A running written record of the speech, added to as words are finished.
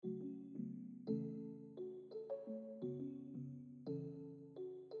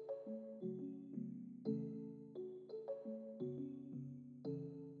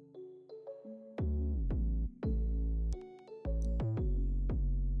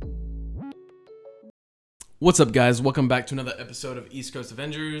What's up, guys? Welcome back to another episode of East Coast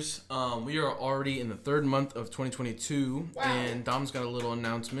Avengers. We are already in the third month of 2022, and Dom's got a little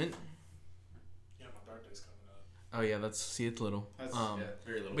announcement. Yeah, my birthday's coming up. Oh yeah, it's little. That's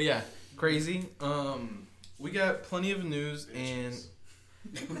very little. But yeah, crazy. We got plenty of news, and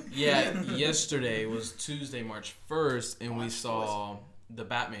yeah, yesterday was Tuesday, March 1st, and we saw the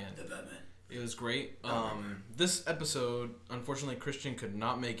Batman. It was great. This episode, unfortunately, Christian could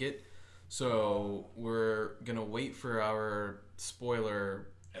not make it. So we're gonna wait for our spoiler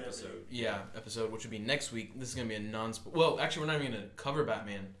episode. Episode, which would be next week. This is gonna be a well, actually, we're not even gonna cover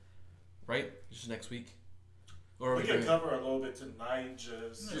Batman, right? Just next week. Or we can cover a little bit tonight,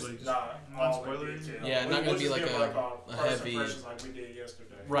 just not all in spoilers. detail. Yeah, not gonna be like a heavy. Like we did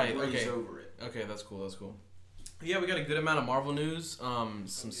yesterday. Right. Breeze Okay. over it. Okay, that's cool. Yeah, we got a good amount of Marvel news. Some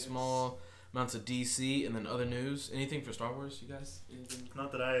small amounts of DC, and then other news. Anything for Star Wars, you guys? Anything?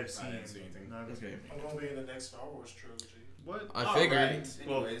 Not that I have seen. I didn't see anything. Okay. I'm gonna be in the next Star Wars trilogy. What? I figured. Right.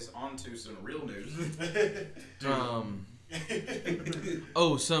 Anyways, on to some real news.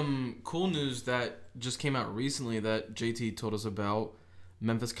 Some cool news that just came out recently that JT told us about.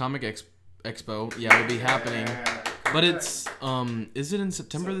 Memphis Comic Expo. Yeah, it'll be happening. But it's is it in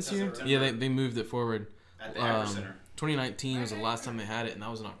September this year? September. Yeah, they moved it forward. At the Agri Center. 2019 was the last time they had it, and that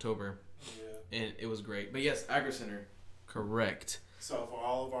was in October. Yeah. And it was great. But yes, Agri Center. Correct. So for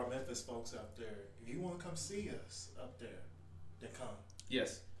all of our Memphis folks out there, if you want to come see us up there, then come.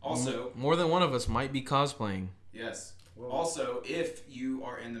 Yes. Also, More than one of us might be cosplaying. yes. Whoa. Also, if you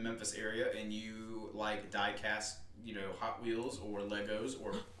are in the Memphis area and you like die-cast, Hot Wheels or Legos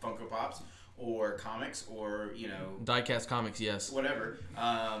or Funko Pops or comics or, Diecast Comics, yes. whatever,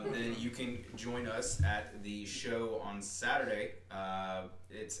 then you can join us at the show on Saturday.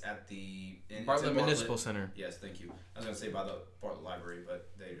 It's at it's in Bartlett Municipal Center. Yes, thank you. I was gonna say by the Bartlett Library, but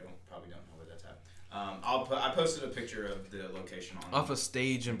they probably don't know where that's at. I posted a picture of the location on Off a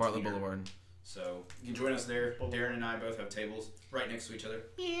stage in Bartlett Twitter. Boulevard. So you can join us there. Darren and I both have tables right next to each other.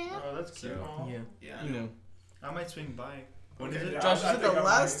 Oh, that's cute. So, Yeah. yeah, You know. I might swing by. When Okay, is it? yeah. Josh, you I said think that I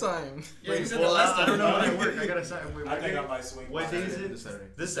last might. time. Yeah, you said that last I time. don't know when I work. I gotta sign. Wait, I think I might swing. What by. day is it? This Saturday.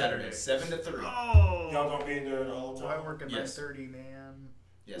 This Saturday, Saturday. 7 to 3. Oh. Y'all gonna be in there the whole So I time? work at Yes. 9:30, man.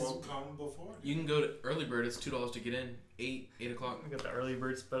 Yes. Well, come before. You can go to Early Bird. It's $2 to get in. 8 o'clock. I got the early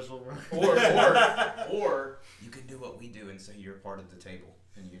bird special. Or you can do what we do and say you're part of the table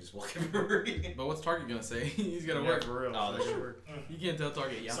and you just walk over. But what's Target gonna say? He's gotta Yeah, work. for real. Oh, that's for true. sure. You can't tell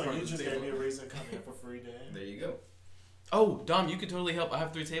Target. Yeah, I'm So part you of the just gave me a table. reason to come here for free then? There you go. Oh, Dom, you could totally help. I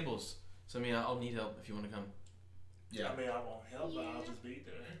have 3 tables. So, I mean, I'll need help if you want to come. Yeah. I mean, I won't help, but I'll just be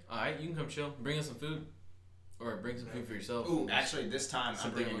there. Alright, you can come chill. Bring us some food. Or bring some food for yourself. Ooh, actually, this time I'm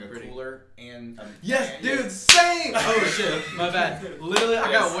Something bringing a pretty. cooler and Yes, and- dude, same! Oh, shit. My bad. Literally,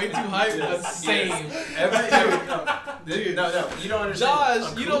 I got way too hyped, but same. Dude, no, you don't understand.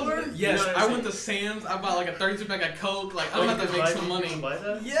 Josh, A you cooler? don't. Yes, You don't I went understand. to Sam's. I bought like a 32 pack of Coke. Like, I'm Oh, about to you make buy- some you money. buy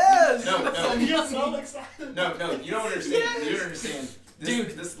that? Yes! No, no. Some You're so money. excited. No, you don't understand. Yes. You don't understand. Dude,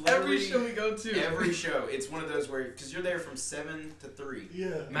 this Every literally- show we go to. Every show, it's one of those where, because you're there from 7 to 3.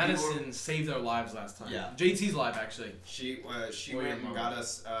 Yeah. Madison saved our lives last time. Yeah. JT's life, actually. She Well, went your and mom. got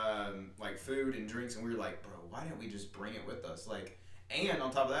us like food and drinks, and we were like, bro, why didn't we just bring it with us? Like, and on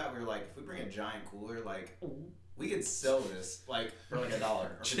top of that, we were like, if we bring a giant cooler, like, we could sell this like for like $1 or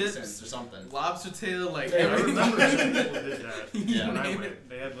 50 Chips. cents or something. Lobster tail, like I everything. remember some people did that. Yeah. When I Name went,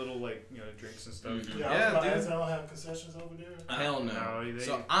 they had little drinks and stuff. Mhm. Yeah, I Yeah, was about to dude. ask, I don't have concessions over there. Hell no. No, they-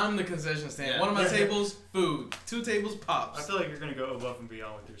 So I'm the concession stand. Yeah. One of my tables, food. 2 tables, I pops. feel like you're gonna go above and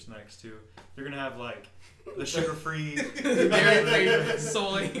beyond with your snacks too. You're gonna have like the sugar-free. Dairy-free,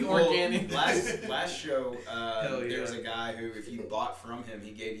 soy, Well, organic. last show, Hell there yeah. was a guy who, if you bought from him,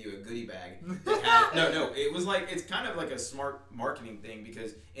 he gave you a goodie bag. That had, no, it was like, it's kind of like a smart marketing thing,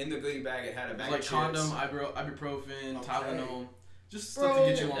 because in the goodie bag it had a bag like of condom, chips. ibuprofen, Okay. Tylenol, just stuff to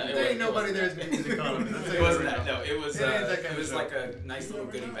get you Yeah, along. it There ain't wasn't nobody that. there that's gonna use economy. That's It like wasn't right that. now. No, it was. It ain't that kind It of was show. like a nice little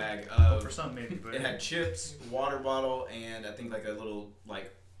goodie bag For of. some maybe, but It had chips, water bottle, and I think like a little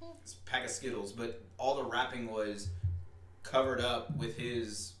like pack of Skittles. But all the wrapping was covered up with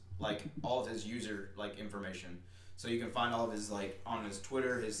his like all of his user like information. So you can find all of his like on his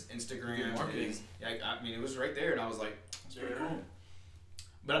Twitter, his Instagram, Good marketing. his, I mean, it was right there, and I was like, that's pretty Yeah. cool.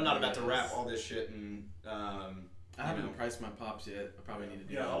 But I'm not about to wrap all this shit and I haven't you know. priced my pops yet. I probably need to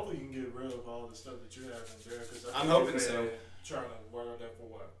do Yeah, that. hopefully you can get rid of all the stuff that you have in there. Cause I'm hoping so. Trying to work on that for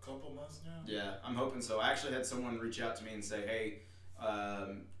what, a couple months now? Yeah, I'm hoping so. I actually had someone reach out to me and say, hey,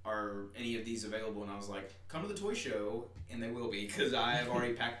 are any of these available? And I was like, come to the toy show, and they will be, because I have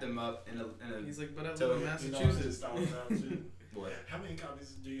already packed them up in a He's like, but I So, live in You know, I Massachusetts. just thought about you. what? How many copies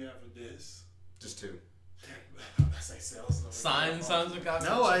do you have of this? Just 2. Dang. sells them. Signs of copies.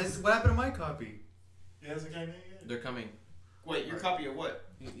 No, what happened to my copy? He hasn't came in yet. They're coming. Wait, your copy of what?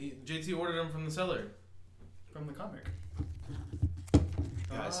 JT ordered them from the seller. From the comic.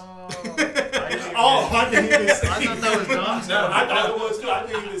 Guys. Oh, I didn't even see. I thought that was Dom's. No, I thought it was too. I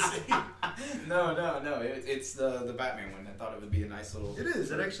didn't even see. No. It's the Batman one. I thought it would be a nice little. It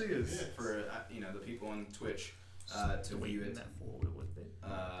is. It actually is. Yeah. For the people on Twitch to view it. That forward with it.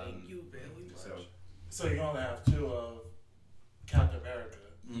 Thank you very much. So you only have 2 of Captain America.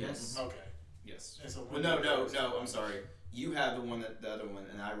 Yes. Okay. Yes. And so Well, no. I'm sorry. You had the other one,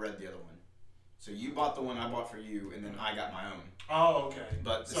 and I read the other one. So you bought the one I bought for you, and then I got my own. Oh, okay.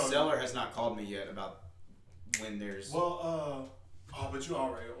 But the seller has not called me yet about when there's. Well, but you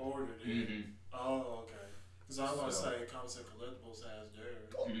already ordered it. Mm-hmm. Oh, okay. Because I was going to say, Comics and Collectibles has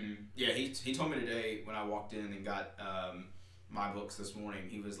theirs. Mm-hmm. Yeah, he told me today when I walked in and got my books this morning.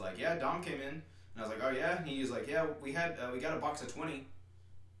 He was like, "Yeah, Dom came in," and I was like, "Oh yeah." And he was like, "Yeah, we got a box of 20,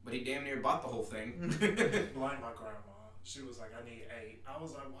 but he damn near bought the whole thing." Like my grandma. She was like, I need 8. I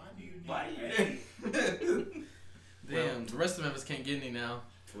was like, why do you need 8? Damn, the rest of Memphis can't get any now.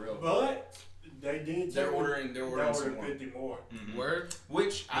 For real. But they did. They're ordering some more. 50 more. Mm-hmm. Word?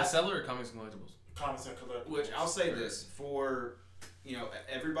 Which The seller or Comics and Collectibles? Comics and Collectibles. Which I'll say this for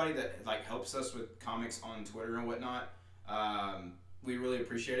everybody that like helps us with comics on Twitter and whatnot. We really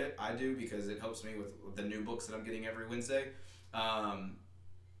appreciate it. I do, because it helps me with the new books that I'm getting every Wednesday.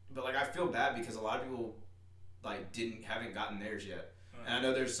 But like I feel bad because a lot of people like haven't gotten theirs yet. And I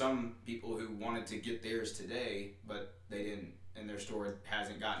know there's some people who wanted to get theirs today, but they didn't, and their store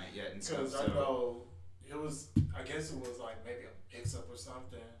hasn't gotten it yet. And Because I know it was, I guess it was like maybe a mix-up or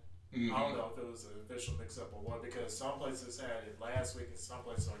something. Mm-hmm. I don't know if it was an official mix-up or what, because some places had it last week and some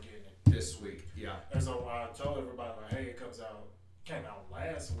places are getting it this week. Yeah. And so I told everybody, like, hey, it came out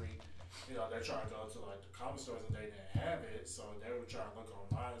last week. They're trying to go to like the comic stores and they didn't have it, so they were trying to look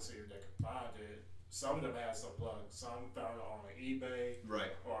online to see if they could find it. Some of them had some luck. Some found it on eBay,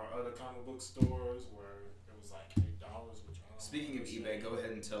 Right. or other comic book stores where it was like $8. Which I don't Speaking of eBay, go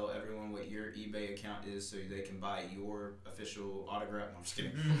ahead and tell everyone what your eBay account is so they can buy your official autograph. No, I'm just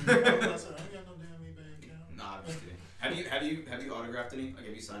kidding. I ain't got no damn eBay account. Nah, I'm just kidding. Have you autographed any? Like,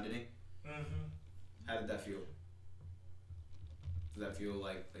 have you signed any? Mm-hmm. How did that feel? Did that feel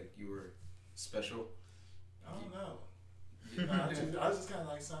like you were special? I don't know. I was just kind of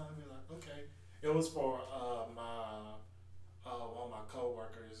like signing and be like, okay. It was for my one of my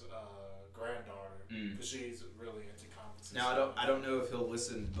coworkers' granddaughter, because she's really into comics. Now I don't know if he'll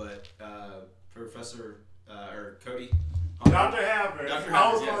listen, but Professor or Cody. Dr. Havers.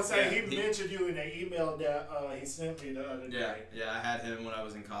 I was gonna say he mentioned you in the email that he sent me the other day. Yeah, I had him when I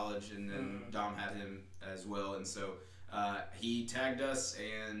was in college, and then Dom had him as well, and so he tagged us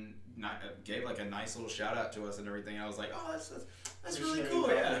and gave like a nice little shout out to us and everything. I was like, oh, that's really cool.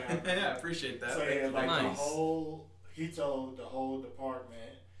 Yeah, I appreciate that. So yeah, like nice. he told the whole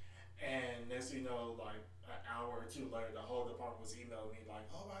department, and next thing you know, like an hour or two later, the whole department was emailing me like,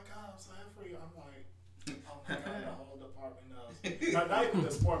 oh my God, I'm so happy for you. I'm like, oh my God, the whole department knows. Not even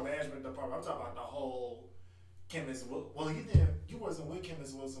the sport management department. I'm talking about the whole Chemist Wilson. Well, you wasn't with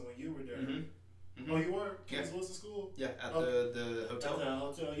Chemist Wilson when you were there. Mm-hmm. Oh, you were Chemist Wilson school? Yeah, at the hotel. At the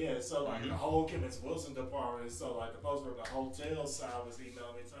hotel, yeah. So like the whole Chemist Wilson department. So like the folks from the hotel side was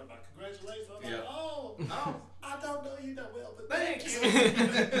emailing me talking about congratulations. I'm like, oh, I don't know you that well, but thank you.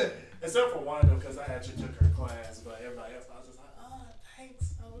 Except for one of them, because I actually took her class, but everybody else I was just like, oh,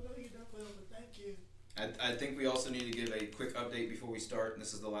 thanks. I don't know you that well, but thank you. I think we also need to give a quick update before we start. And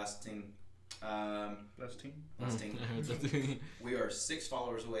this is the last thing. Last team. We are 6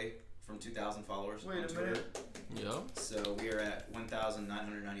 followers away from 2,000 followers Wait on a Twitter. minute. Yeah. So we are at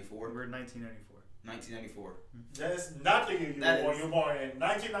 1,994. We're in 1994. 1994. That's not the year you were born. You were born in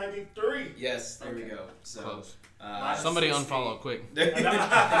 1993. Yes, there we go. So Close. Minus Somebody 60. unfollow quick.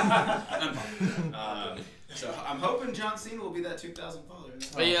 So I'm hoping John Cena will be that 2,000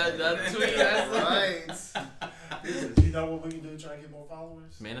 followers. But yeah, that's what Right. You know what we can do to try to get more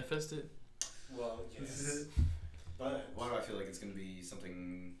followers? Manifest it. Well, yes. But Why do I feel like it's going to be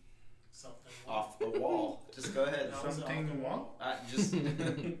something something off the wall? Just go ahead. No. Something wrong? Just. I mean,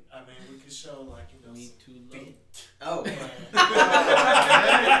 we could show like Me too low. feet. Oh.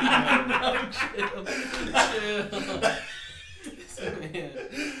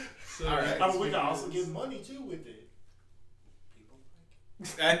 All right. I mean, we can also get money too with it. People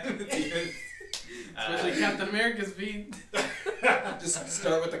like Especially Captain America's feet. Just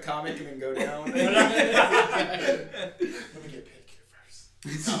start with the comic and then go down. Let me get pedicure first.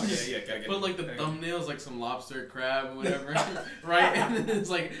 Oh yeah, gotta get. But like the thumbnail's like some lobster, crab, whatever, right? And then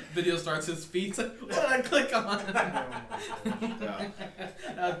it's like video starts his feet. It's like, what did I click on?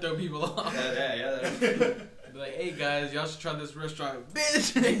 That'd throw people off. Yeah. Be like, hey guys, y'all should try this restaurant,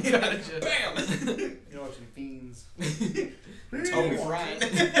 bitch. Gotcha. Bam. You know what some fiends. Toby Fry.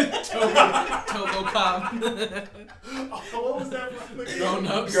 Tobo Cop. Oh, what was that? Grown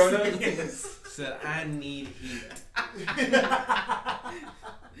ups. Yes. Said, I need heat.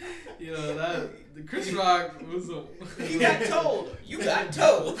 You know, the Chris Rock was a... You got told. You got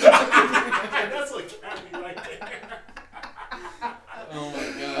told. That's what got me right there. Oh my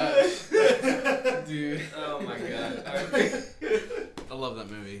god. Dude. Oh my god. I love that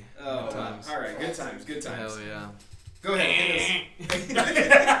movie. Oh, Good times. all right. Good times. Good times. Hell yeah. Go ahead.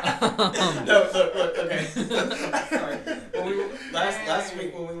 No, look, okay. Sorry. Last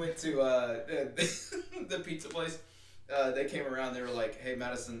week when we went to the pizza place, they came around. They were like, "Hey,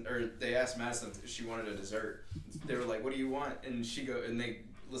 Madison," or they asked Madison if she wanted a dessert. They were like, "What do you want?" And they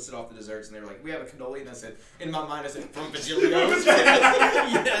listed off the desserts, and they were like, "We have a cannoli." And I said, in my mind, I said, "From Vigilio's."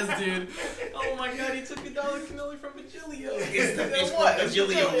 Yes, dude. Oh my god, he took $1 cannoli from Vigilio. It's from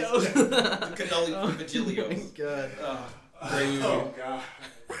Vigilio's. The cannoli from Vigilio's. Oh my god. Oh god.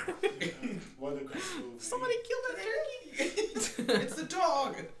 What a great movie. Somebody killed that turkey. It's the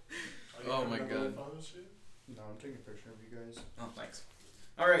dog. Oh my god. No, I'm taking a picture of you guys. Oh, thanks.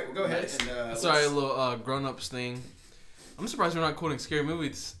 All right, well, go ahead. Nice. And, Sorry, a little grown-ups thing. I'm surprised we're not quoting scary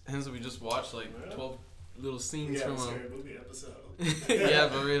movies. Hence, we just watched like 12 little scenes Yeah, from scary movie episode. Yeah,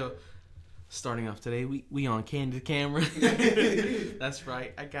 for real. Starting off today, we on Candid Camera. That's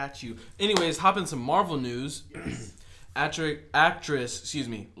right, I got you. Anyways, hop in some Marvel news. Actress,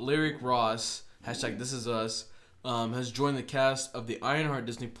 Lyric Ross, #ThisIsUs, has joined the cast of the Ironheart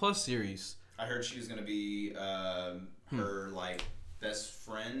Disney Plus series. I heard she was gonna be her like best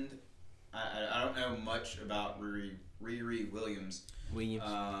friend. I don't know much about Riri Williams.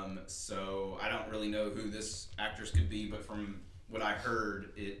 So I don't really know who this actress could be, but from what I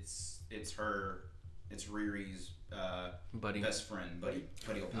heard, it's Riri's Buddy. best friend, buddy.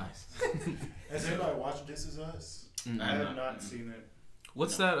 Nice. Has anybody watched This Is Us? I I have have not seen it.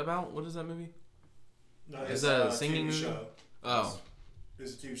 What's that about? What is that movie? No, Is it's that a singing TV movie? show. Oh.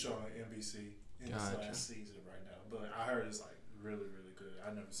 It's a TV show on NBC in its Gotcha. last season right now. But I heard it's like really, really good.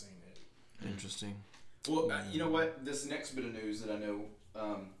 I've never seen it. Interesting. Well, you know what? This next bit of news that I know,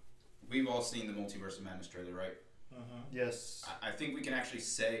 we've all seen the Multiverse of Madness trailer, right? Yes. I think we can actually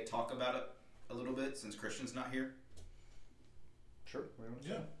talk about it a little bit since Christian's not here. Sure.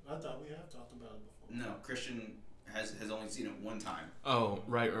 Yeah, I thought we have talked about it before. No, Christian has only seen it one time. Oh,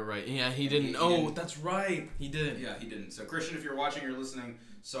 right. Yeah, he didn't. He Oh, didn't. that's right. He didn't. Yeah, he didn't. So Christian, if you're watching or listening,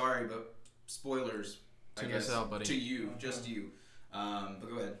 sorry, but spoilers. I Tune guess us out, buddy. to you, just you. But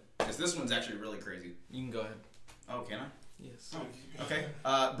go ahead, because this one's actually really crazy. You can go ahead. Oh, can I? Yes. Oh, okay.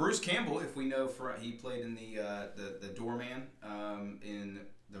 Bruce Campbell, if we know, he played in the Doorman in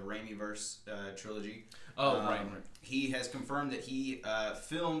the Raimiverse trilogy. Oh, right. He has confirmed that he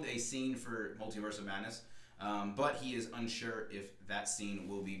filmed a scene for Multiverse of Madness, but he is unsure if that scene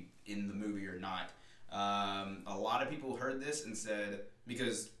will be in the movie or not. A lot of people heard this and said,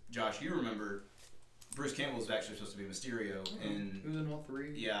 because Josh, you remember, Bruce Campbell was actually supposed to be Mysterio in. He was in all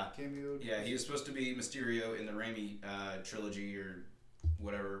three. Yeah. Cameoed. Yeah, he was supposed to be Mysterio in the Raimi trilogy or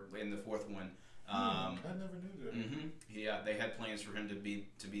whatever in the fourth one. I never knew that. Yeah, they had plans for him to be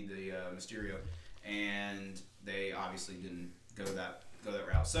the Mysterio, and they obviously didn't go that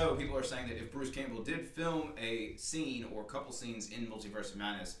route. So people are saying that if Bruce Campbell did film a scene or a couple scenes in Multiverse of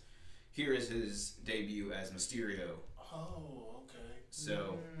Madness, here is his debut as Mysterio. Oh, okay.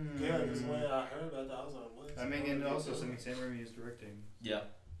 So Yeah, because when I heard about that, I was like, what is I mean, and also Sam Raimi is directing. yeah.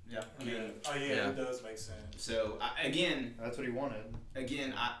 I mean, it does make sense. so again, That's what he wanted.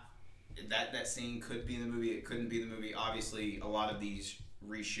 that scene could be in the movie. It couldn't be in the movie. Obviously, a lot of these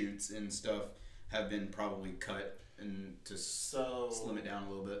reshoots and stuff have been probably cut and to slim it down a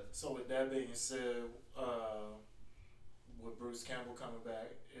little bit. So with that being said, with Bruce Campbell coming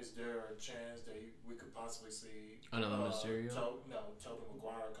back, is there a chance that we could possibly see Another Mysterio? Tobey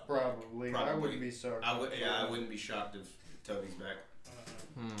Maguire coming Probably. I wouldn't be sorry. I wouldn't be shocked if Toby's back.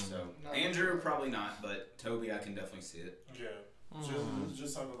 back? So Not Andrew probably not, but Toby I can definitely see it. Yeah.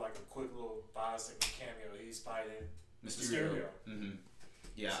 Just something like a quick little 5-second cameo. He's fighting Mysterio.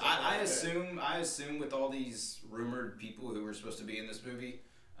 Yeah, Something I like that. I assume with all these rumored people who were supposed to be in this movie,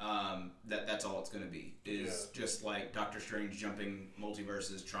 that's all it's going to be. Is just like Doctor Strange jumping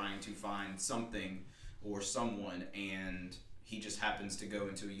multiverses, trying to find something or someone, and he just happens to go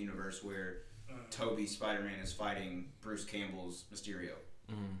into a universe where Toby Spider-Man is fighting Bruce Campbell's Mysterio.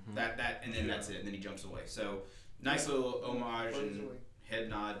 Mm-hmm. That, and then that's it. And then he jumps away. So nice little homage and head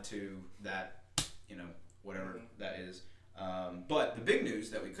nod to that, whatever that is. But the big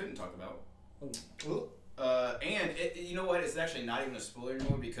news that we couldn't talk about, and you know what? It's actually not even a spoiler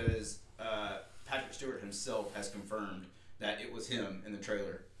anymore because Patrick Stewart himself has confirmed that it was him in the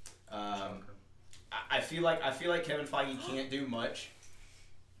trailer. I feel like Kevin Feige can't do much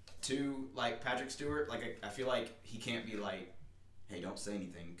to like Patrick Stewart. Like I feel like he can't be like, hey, don't say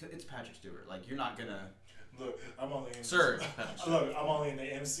anything. It's Patrick Stewart. Like you're not gonna. Look, I'm only in I'm only in the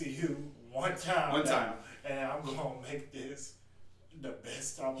MCU one time, and I'm gonna make this the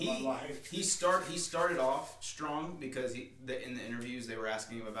best time of my life. He started off strong because in the interviews they were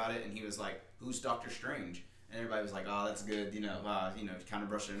asking him about it, and he was like, "Who's Doctor Strange?" And everybody was like, "Oh, that's good," kind of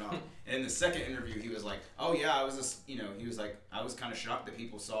brushing it off. And in the second interview, he was like, "Oh yeah, I was just, he was like, I was kind of shocked that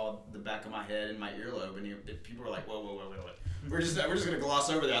people saw the back of my head and my earlobe, and people were like, whoa. We're just gonna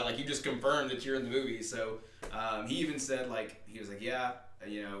gloss over that. Like you just confirmed that you're in the movie." So he even said like he was like, "Yeah,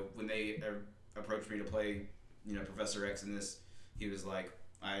 when they approached me to play, Professor X in this, he was like,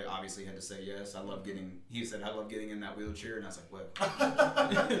 I obviously had to say yes. He said, I love getting in that wheelchair." And I was like, well.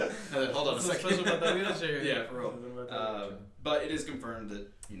 Hold on a second. Special about that wheelchair. Yeah, for real. But it is confirmed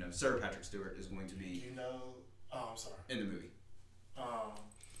that, Sir Patrick Stewart is going to be I'm sorry. in the movie. I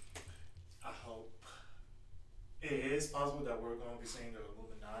hope it is possible that we're going to be seeing the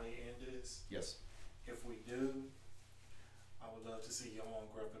Illuminati in this. Yes. If we do, I would love to see Johan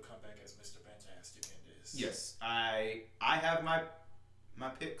Greta come back as Mr. Fantastic in this. Yes. I have my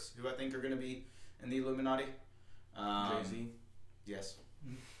picks who I think are going to be in the Illuminati. Jay-Z. Yes.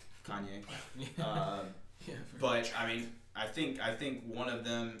 Kanye. Yeah. But I mean, I think one of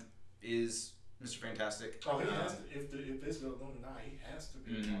them is Mr. Fantastic. Oh, he has to. If it's the Illuminati, he has to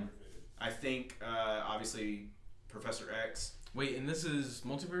be a part of it. I think obviously Professor X. Wait, and this is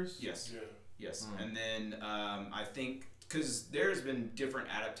multiverse? Yes. Yeah. Yes. And then I think because there's been different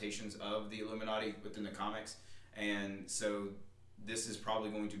adaptations of the Illuminati within the comics, and so this is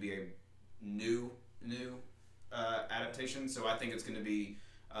probably going to be a new adaptation. So I think it's going to be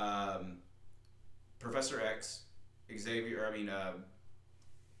Professor X,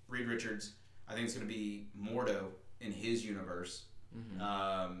 Reed Richards. I think it's going to be Mordo in his universe.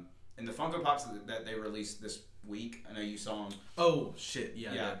 Mm-hmm. And the Funko Pops that they released this week, I know you saw them. Oh shit!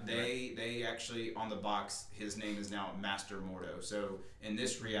 Yeah. Yeah. They actually on the box, his name is now Master Mordo. So in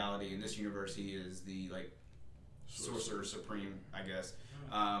this reality, in this universe, he is the Sorcerer Supreme, I guess.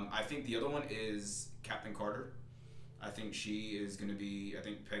 I think the other one is Captain Carter. I think she is going to be. I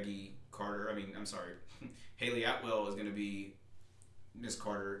think Peggy Carter. Haley Atwell is going to be Miss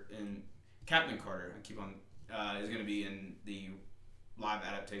Carter, and Captain Carter. Is going to be in the live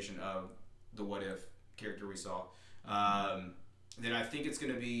adaptation of the What If character we saw. Then I think it's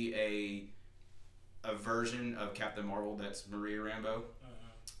going to be a version of Captain Marvel that's Maria Rambeau.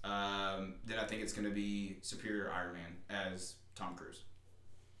 Then I think it's going to be Superior Iron Man as Tom Cruise.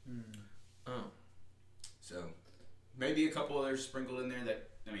 Oh. So maybe a couple others sprinkled in there that,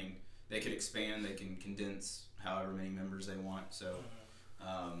 they could expand, they can condense however many members they want. So,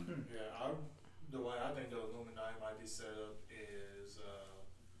 the way I think the Illuminati might be set up is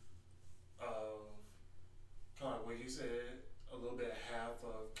kind of what you said, a little bit half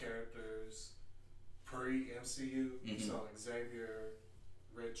of characters pre-MCU. Mm-hmm. So Xavier,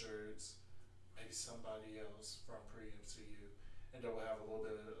 Richards, maybe somebody else from pre-MCU, and then we'll have a little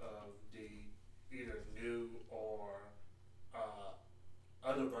bit of the either new or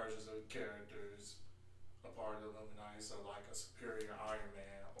other versions of characters a part of the Illuminati. So like a Superior Iron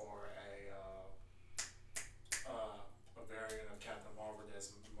Man or a variant of Captain Marvel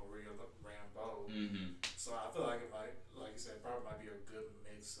that's Maria Rambeau. Mm-hmm. So I feel like it might, like you said, probably might be a good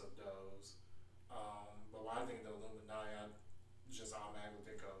mix of those. But when I think of the Illuminati, I just automatically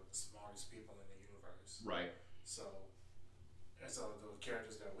think of the smartest people in the universe. Right. So the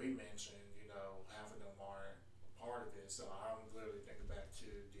characters that we mentioned, half of them aren't part of it. So I'm literally thinking back to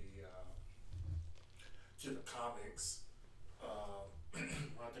the comics. When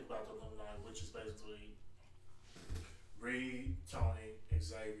I think about the Illuminati, which is basically Reed, Tony,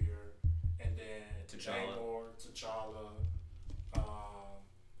 Xavier, and then Namor, T'Challa.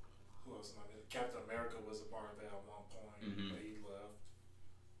 Who else am I missing? Captain America was a part of it at one point, but he left.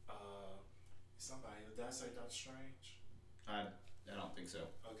 Somebody, did I say Doctor Strange? I don't think so.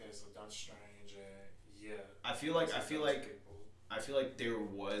 Okay, so Doctor Strange, and I feel like there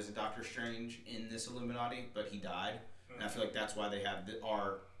was a Doctor Strange in this Illuminati, but he died, and I feel like that's why they have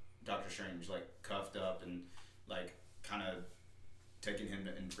our Doctor Strange cuffed up and kind of taking him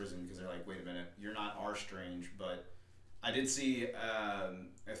in prison because they're like, wait a minute, you're not our Strange, but I did see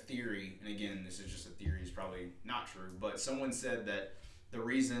a theory, and again, this is just a theory, it's probably not true, but someone said that the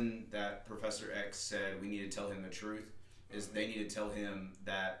reason that Professor X said we need to tell him the truth is they need to tell him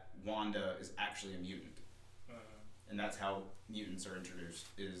that Wanda is actually a mutant. And that's how mutants are introduced,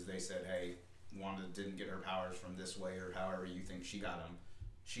 is they said, hey, Wanda didn't get her powers from this way or however you think she got them.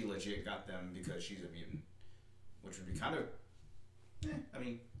 She legit got them because she's a mutant. Which would be kind of, I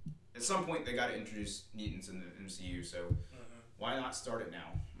mean, at some point they got to introduce mutants in the MCU, so why not start it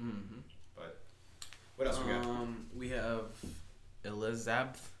now? Mm-hmm. But what else we got? We have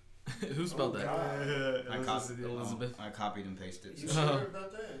Elizabeth. Who spelled that? Elizabeth. I copied and pasted. You So. sure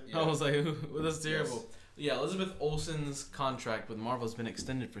about that? Yeah. I was like, well, that's terrible. Yes. Yeah, Elizabeth Olsen's contract with Marvel has been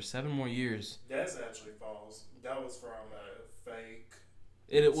extended for 7 more years. That's actually false. That was from a fake.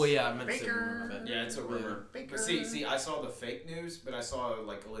 Well, yeah, I meant to say rumor, but Yeah, it's a rumor. But see, I saw the fake news, but I saw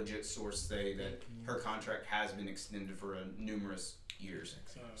like a legit source say that her contract has been extended for numerous years.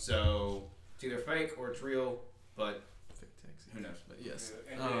 So it's either fake or it's real, but who knows? But yes.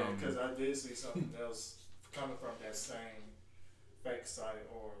 Yeah, and then, because I did see something else coming from that same fake site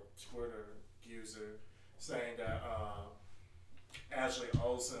or Twitter user saying that Ashley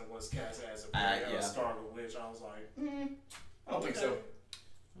Olsen was cast as a Scarlet Witch. I was like, I don't think so.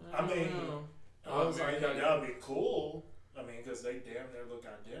 I mean, I was like, that would be cool. I mean, because they damn near look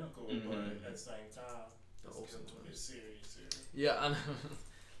identical, but at the same time, it's a little bit serious. Yeah, I know.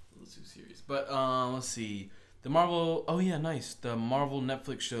 A little too serious. But let's see. The Marvel. Oh yeah, nice. The Marvel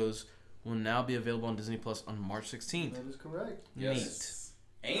Netflix shows will now be available on Disney Plus on March 16th. That is correct. Yes.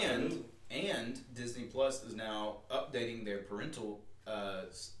 And Disney Plus is now updating their parental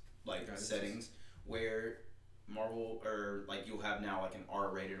settings where Marvel or like you'll have now like an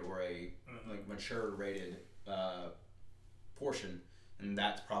R-rated or a like mature rated portion, and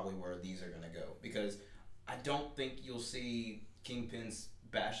that's probably where these are gonna go, because I don't think you'll see Kingpins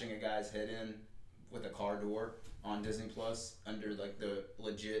bashing a guy's head in with a car door on Disney Plus under like the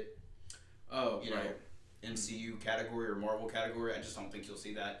legit know, MCU category or Marvel category. I just don't think you'll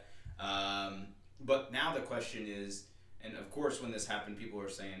see that. But now the question is, and of course when this happened, people are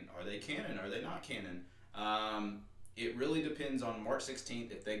saying, are they canon? Are they not canon? It really depends on March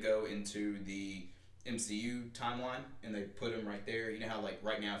 16th if they go into the MCU timeline and they put them right there. You know how like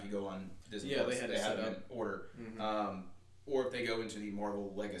right now if you go on Disney Plus, they have them in order. Or if they go into the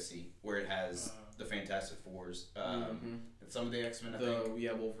Marvel Legacy where it has the Fantastic Fours, and some of the X-Men, I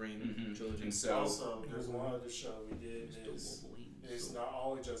think. Wolverine trilogy. And so, also, there's one other show we did. It's not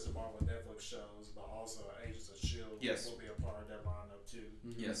only just the Marvel Netflix shows, but also Agents of S.H.I.E.L.D. Yes. will be a part of that lineup too.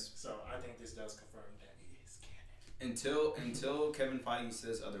 Yes. So I think this does confirm that it is canon. Until Kevin Feige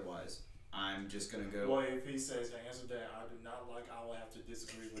says otherwise, I'm just gonna go. Well, if he says the answer that I do not like, I will have to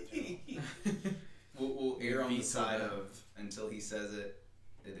disagree with him. We'll err on the side of until he says it.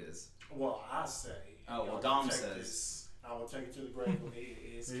 It is. Well, I say. Oh well, Dom says. This, I will take it to the grave when it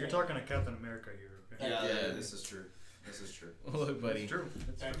is. You're talking to Captain America here. Okay? Yeah, this is true. This is true. Look, buddy. It's true.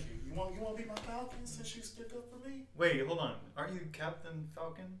 Thank you. You want to be my Falcon since you stick up for me? Wait, hold on. Aren't you Captain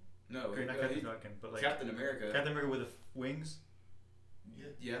Falcon? No, Okay, not Captain Falcon, but like Captain America. Captain America with the wings.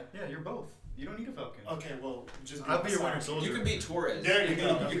 Yeah. Yeah, you're both. You don't need a Falcon. Okay, well, just I'll be your Winter Soldier. You could be Torres. There you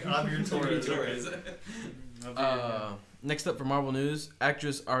go. I'll be your Torres. Torres. Next up for Marvel news,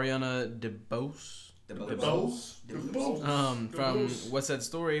 actress Ariana DeBose. From West Side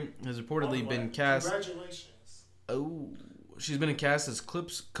Story has reportedly been cast. Congratulations. Oh, she's been cast as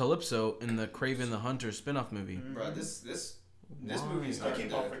Calypso in the Kraven the Hunter spinoff movie. Bro, this movie's I starting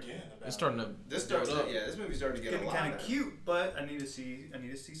keep to. on forgetting about It's starting to. This movie's starting to get Getting a lot. kind of cute, but I need to see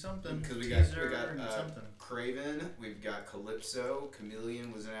something. Because we Teaser got and something. Craven, we've got Calypso,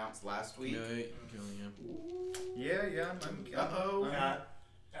 Chameleon was announced last week. Yeah. Uh-oh.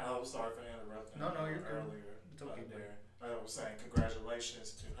 I'm sorry for interrupting. No, you're good. Earlier, It's okay. there. I was saying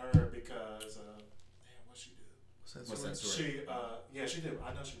congratulations to her because damn, what she do? What's that story? She did.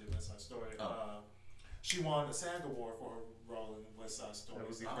 I know she did West Side Story. Oh. She won the SAG Award for her role in West Side Story. That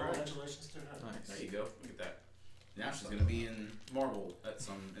would be So great. congratulations to her. Nice. There you go. Look at that. Now she's gonna be in Marvel in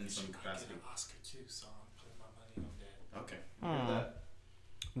some She might capacity. get an Oscar too, so I'm putting my money on that. Okay. Hmm. Hear that.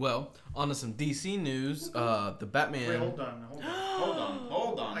 Well, on to some DC news. The Batman. Wait, hold on.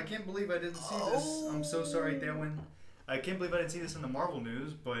 Hold on. I can't believe I didn't see this. I'm so sorry, Darwin. I can't believe I didn't see this in the Marvel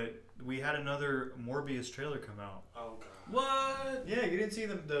news, but we had another Morbius trailer come out. Oh god. What? Yeah, you didn't see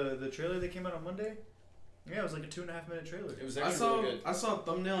the trailer that came out on Monday? Yeah, it was like a 2.5 minute trailer. It was I actually saw really good. I saw a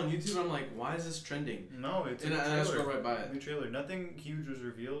thumbnail on YouTube. I'm like, why is this trending? No, it's And a I trailer. scrolled right by it. New trailer. Nothing huge was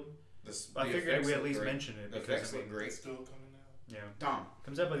revealed. The I figured effects we at look least great. mention it The because effects look great. Still coming out. Yeah, Tom.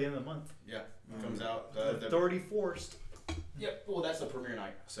 comes out by the end of the month. Yeah. Comes out. The authority forced. Yep. Well, that's the premiere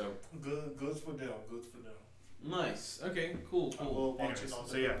night. So Good for them. Good for them. Nice. Okay. Cool. I Cool. will watch Anyways, it on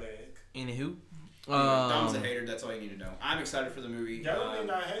so the yeah. leg. Anywho. Dom's a hater. That's all you need to know. I'm excited for the movie. That don't mean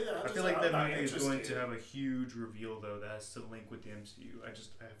I hate it. I feel like I'm that not movie is going to interested. have a huge reveal though that has to link with the MCU. I have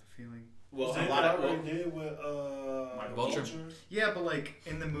a feeling. Well, They a lot of already did with Vulture. Vultures. Yeah, but like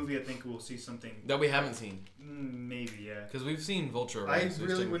in the movie, I think we'll see something. That we haven't seen. Maybe, yeah. Because we've seen Vulture I already. so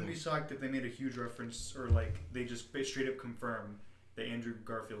it's really wouldn't be technically- shocked if they made a huge reference or like they just straight up confirm that Andrew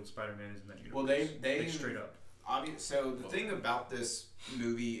Garfield Spider-Man is in that universe. Well, they Like, straight up. So the thing about this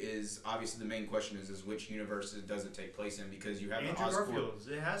movie is obviously the main question is which universe does it take place in, because you have Andrew the Oscorp. Garfield,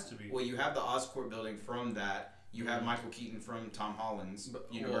 it has to be. Well, you have the Oscorp building from that. You have Michael Keaton from Tom Holland's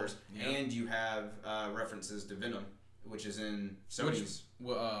universe, yeah. and you have references to Venom, which is in Sony's.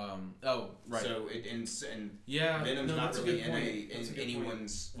 Right. So and yeah. Venom's no, not that's a really good in point. That's a in good point.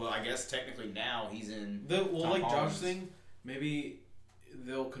 anyone's. Well, I guess technically now he's in. Well, Tom like Josh Holland's. saying, maybe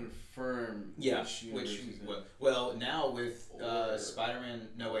they'll confirm Which universe he's in. well now with Or- Spider-Man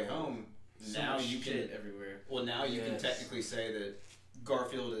No Way Home, So now much you can shit everywhere. well now you can Yes. technically say that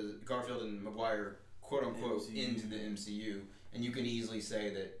Garfield and Maguire quote unquote MCU. into the MCU, and you can easily say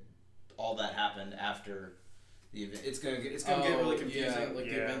that all that happened after the event. It's gonna get really confusing. Yeah, like the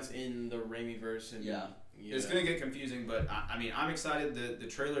Yeah. events in the Raimiverse and Yeah. yeah. It's gonna get confusing, but I mean I'm excited. The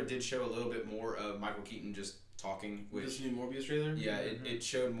trailer did show a little bit more of Michael Keaton just talking, This which new Morbius trailer. yeah, it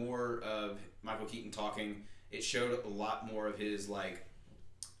showed more of Michael Keaton talking. It showed a lot more of his like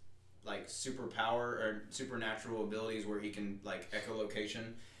superpower or supernatural abilities where he can like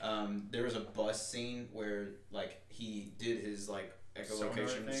echolocation. There was a bus scene where like he did his like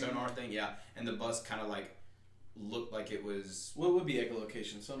echolocation sonar thing, yeah, and the bus kind of like looked like it was What would be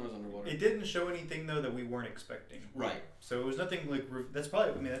echolocation? Sonar's underwater. It didn't show anything though that we weren't expecting. right. So it was nothing like that's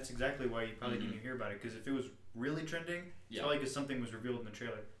probably. I mean, that's exactly why you probably Mhm. didn't hear about it, because if it was really trending, it's Yeah. not like if something was revealed in the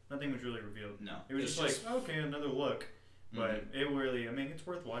trailer. Nothing was really revealed. No, It was it's just like okay, another look. But Mhm. it really, I mean, it's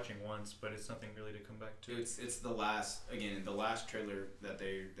worth watching once, but it's something really to come back to. It's the last trailer that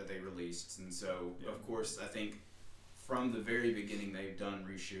they released, and so Yeah. of course I think from the very beginning they've done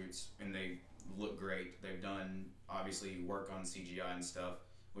reshoots and they look great. They've done obviously work on CGI and stuff,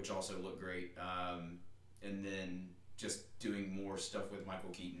 which also look great, and then just doing more stuff with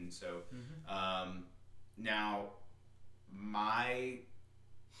Michael Keaton. So now my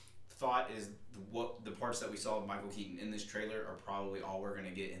thought is what the parts that we saw of Michael Keaton in this trailer are probably all we're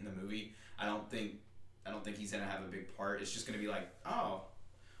gonna get in the movie. I don't think he's gonna have a big part. It's just gonna be like, oh,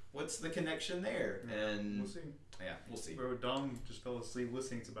 what's the connection there? And We'll see. yeah, we'll see. Bro, Dom just fell asleep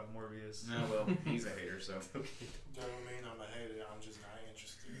listening to about Morbius. No, well, he's a hater, so Okay. Don't mean I'm a hater. I'm just not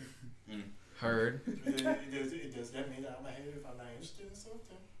interested. Heard. Does that mean that I'm a hater if I'm not interested in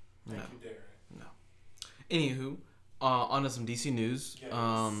something? Thank you, Darren. Anywho, on to some DC news. Yes.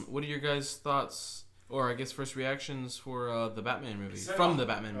 What are your guys' thoughts, or I guess first reactions for the Batman movie? Set From off. the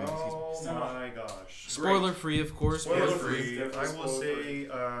Batman movie. excuse me. Oh Set my gosh. Spoiler free, of course. Spoiler but- free. Definitely I will spoiler say,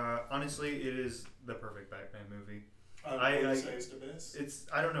 honestly, it is the perfect Batman movie. I I- say it's the best.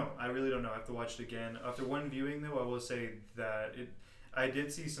 I don't know. I really don't know. I have to watch it again. After one viewing, though, I will say that I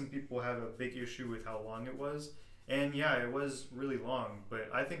did see some people have a big issue with how long it was, and yeah, it was really long. But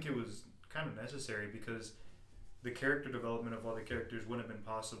I think it was kind of necessary because the character development of all the characters wouldn't have been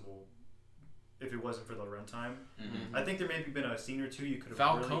possible if it wasn't for the runtime. Mhm. I think there maybe been a scene or two you could have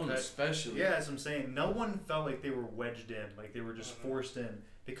Falcone, really cut. especially. Yeah, as I'm saying, no one felt like they were wedged in, like they were just forced in,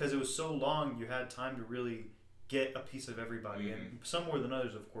 because it was so long. You had time to really get a piece of everybody, and some more than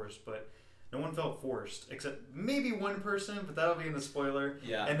others, of course, but no one felt forced, except maybe one person, but that'll be in the spoiler.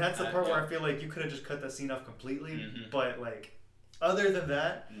 Yeah, And that's the part yeah. where I feel like you could have just cut that scene off completely. Mhm. But like, other than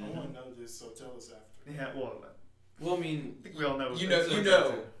that, I want to know this, so tell us after. yeah. Well, Well, I mean, I think we all know. You know, that's you what know.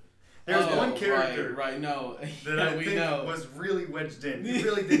 that's it. There's oh, one character Right, no. that yeah, I we think know. was really wedged in. You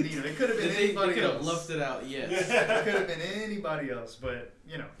really didn't need it. It could have been they anybody could have else. left it out, yes. It could have been anybody else, but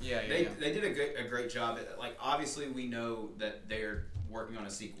you know. Yeah, yeah, They, yeah. they did a great job. Like obviously we know that they're working on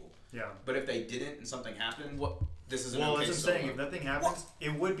a sequel, Yeah. but if they didn't and something happened, What? this is an Well, okay as I'm solo. saying, if nothing happens,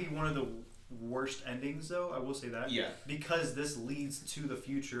 it would be one of the worst endings, though. I will say that. Yeah. Because this leads to the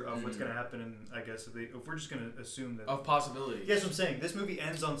future of what's Mhm. going to happen, and I guess if we're just going to assume that. Of possibilities. Yes, I'm saying this movie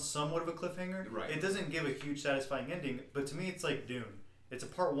ends on somewhat of a cliffhanger. Right. It doesn't give a huge satisfying ending, but to me, it's like Dune. It's a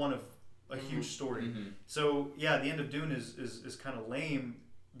part one of a huge story. Mhm. So yeah, the end of Dune is kind of lame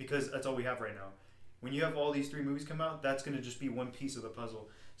because that's all we have right now. When you have all these three movies come out, that's going to just be one piece of the puzzle.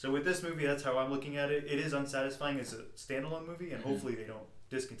 So with this movie, that's how I'm looking at it. It is unsatisfying as a standalone movie, and Mhm. hopefully they don't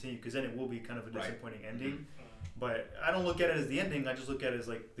discontinue, because then it will be kind of a Right. disappointing ending. Mm-hmm. But I don't look at it as the ending. I just look at it as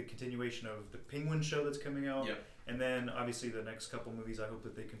like the continuation of the Penguin show that's coming out, Yep. And then obviously the next couple movies I hope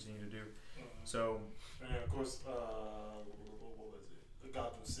that they continue to do. So and of course, what was it? The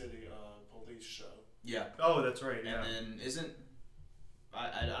Gotham City police show. Yeah. oh, that's right. Yeah. And then isn't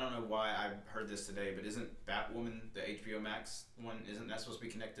I don't know why I heard this today, but isn't Batwoman the HBO Max one? Isn't that supposed to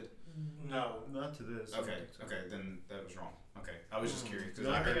be connected? No. Not to this. I don't Okay, think so. okay, then that was wrong. Okay, I was just curious because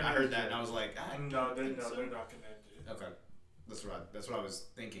No, I think I I heard heard that that. and I was like, No, they're so. not connected. Okay, that's what I was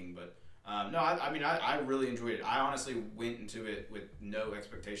thinking. But no, I mean I really enjoyed it. I honestly went into it with no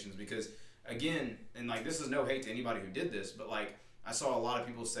expectations because again, and like this is no hate to anybody who did this, but like I saw a lot of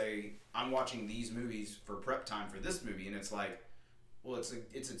people say I'm watching these movies for prep time for this movie, and it's like, well, it's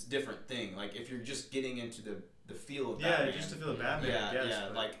a different thing. Like if you're just getting into the feel of Batman, just to feel the Batman. yeah, yes, yeah.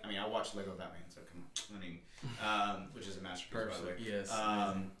 but- Like I mean, I watched Lego Batman, so come on. I mean, which is a masterpiece, by the way. Perfect. Yes.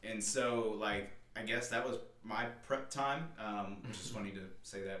 And so like I guess that was my prep time, which is funny to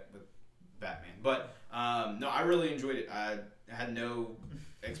say that with Batman. But no, I really enjoyed it. I had no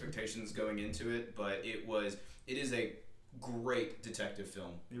expectations going into it, but it is a great detective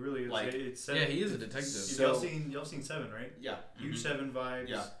film. It really is. Like- It's Yeah, he is a detective. y'all seen Seven, right? Yeah. Huge Seven vibes.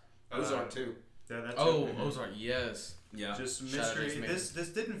 Yeah. Ozark too. Yeah, that's Oh, it. Ozark. Yes. Yeah. Just Shout out to mystery. Jason This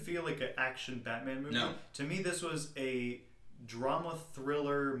didn't feel like an action Batman movie. No. To me, this was a drama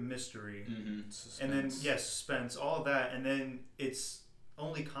thriller mystery, Mm-hmm. and then Suspense. suspense, all of that, and then it's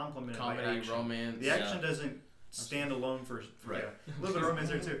only complemented by Comedy, action. romance. The action doesn't stand alone for Right. yeah, a little bit of romance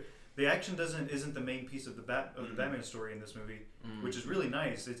there too. The action isn't the main piece of the Batman story in this movie, Mm. which is really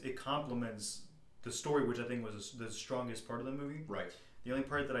nice. It complements the story, which I think was the strongest part of the movie. Right. The only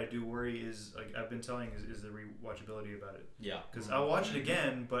part that I do worry is, like I've been telling, is the rewatchability about it. Yeah. Because I'll watch it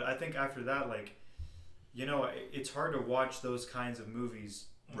again, but I think after that, like, you know, it's hard to watch those kinds of movies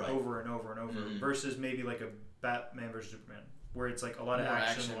Right. over and over and over Mhm. versus maybe like a Batman versus Superman, where it's like a lot of More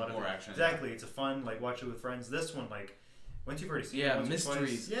action, action, a lot of more action. Exactly, it's a fun like watch it with friends. This one, like, once you've already seen Yeah, it, once or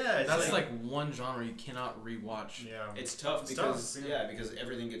mysteries. twice, yeah, it's That's like one genre you cannot rewatch. yeah, It's tough It's because tough, yeah, because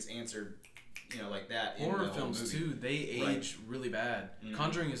everything gets answered, like that. in Horror the whole films movie. too, they Right. age really bad. Mhm.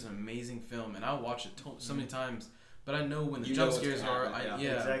 Conjuring is an amazing film, and I watch it so many times. But I know when the You jump know what's scares gonna are. happen,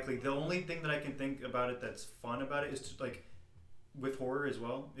 Yeah. exactly. The only thing that I can think about it that's fun about it is to, like, with horror as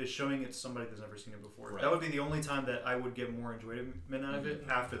well, is showing it to somebody that's never seen it before. Right. That would be the only time that I would get more enjoyment out of it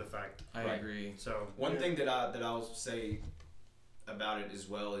after the fact. I Right. agree. So One Yeah. thing that I'll say about it as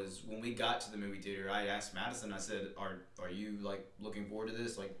well is when we got to the movie theater, I asked Madison. I said, "Are you like looking forward to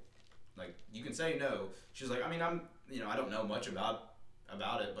this? Like you can say no." She's like, "I mean, I don't know much about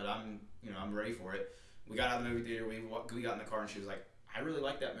it, but I'm ready for it." We got out of the movie theater. We got in the car, and she was like, "I really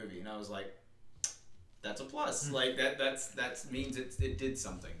like that movie," and I was like, "That's a plus. Like that means it did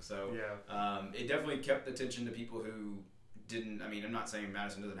something." So yeah, it definitely kept attention to people who didn't. I mean, I'm not saying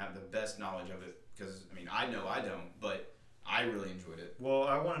Madison doesn't have the best knowledge of it because I know I don't, but I really enjoyed it. well,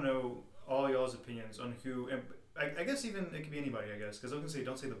 I want to know all y'all's opinions on who, and I guess even it could be anybody, I guess, because I was gonna say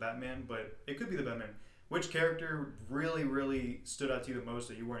don't say the Batman, but it could be the Batman. Which character really, really stood out to you the most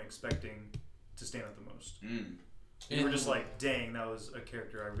that you weren't expecting to stand out the most? Mm. You were just like, dang, that was a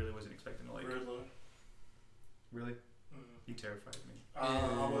character I really wasn't expecting to like. Riddler. Really? Mm. He terrified me.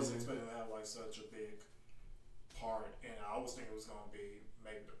 I wasn't expecting to have like such a big part, and I was thinking it was gonna be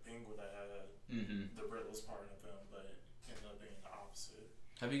maybe the Penguin that had Mm-hmm. the Riddler's part in the film, but it ended up being the opposite.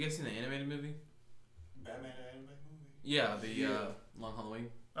 Have you guys seen the animated movie? Batman anime movie. Yeah, the Yeah. Long Halloween.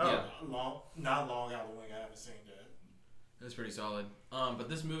 Oh, Yeah. Not long Halloween. I haven't seen that. It was pretty solid. But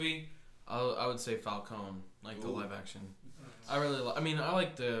this movie, I would say Falcone, like the Ooh. live action. I really, I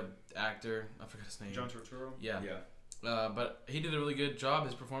like the actor. I forgot his name. John Turturro. Yeah. Yeah. But he did a really good job.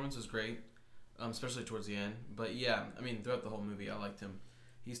 His performance was great, especially towards the end. But yeah, throughout the whole movie, I liked him.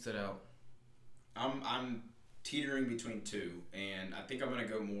 He stood out. I'm teetering between two, and I think I'm gonna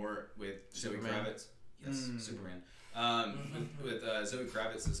go more with Superman. Zoe Kravitz. Yes, Mm. Superman. With Zoe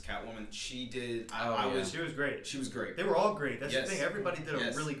Kravitz as Catwoman, she did. Oh, I yeah. was. She was great. She was great. They were all great. That's Yes. the thing. Everybody did a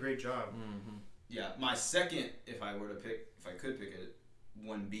Yes. really great job. Mm-hmm. Yeah, my second, if I could pick it,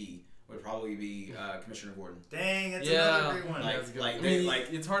 1B would probably be Commissioner Gordon. Dang, it's Yeah. another great one. Like- That's good. like I they- mean,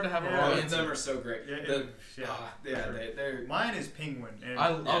 like- it's hard to have Yeah. a All wrong of them answer. are so great. Yeah, They're Mine is Penguin. And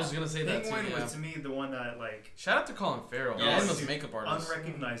I was gonna say that Penguin too. Yeah. was to me the one that like Shout out to Colin Farrell. Yes. He was a makeup artist.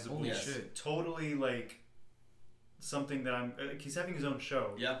 unrecognizable. Holy Yes. shit. Totally like something that I'm. He's having his own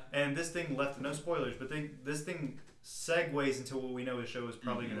show. yeah. And this thing left no spoilers, but this thing segues into what we know his show is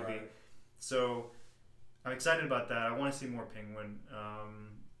probably Mhm. going to be. Right. So I'm excited about that. I want to see more Penguin.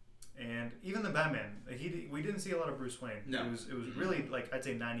 And even the Batman, we didn't see a lot of Bruce Wayne. No. It was really like I'd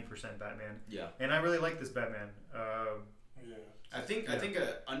say 90% Batman, Yeah. and I really like this Batman. Yeah. I think an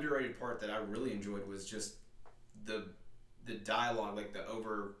underrated part that I really enjoyed was just the dialogue, like the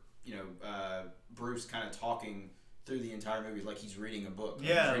over, Bruce kind of talking through the entire movie like he's reading a book.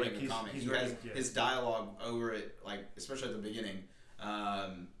 Yeah, he's like reading a comic. he's He reading, has his dialogue over it, like especially at the beginning,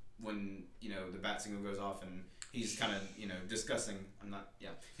 when the bat signal goes off and he's kind of discussing.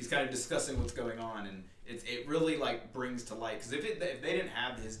 He's kind of discussing what's going on, and it really like brings to light, because if they didn't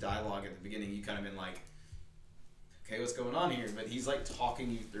have his dialogue at the beginning, you kind of been like, okay, what's going on here? But he's like talking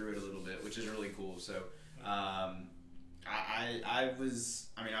you through it a little bit, which is really cool. So I'm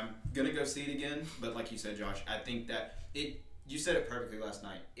gonna go see it again, but like you said, Josh, I think that you said it perfectly last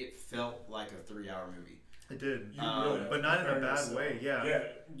night. It felt like a 3-hour movie. It did, Really but not in a bad yourself. way. Yeah.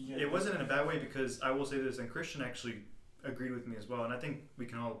 Yeah. It wasn't in a bad way, because I will say this, and Christian actually agreed with me as well, and I think we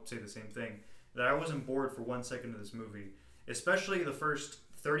can all say the same thing, that I wasn't bored for 1 second of this movie. Especially the first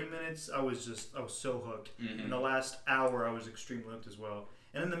 30 minutes, I was so hooked. Mm-hmm. In the last hour, I was extremely hooked as well.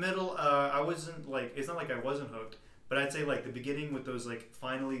 And in the middle, I wasn't like, it's not like I wasn't hooked, but I'd say like the beginning with those like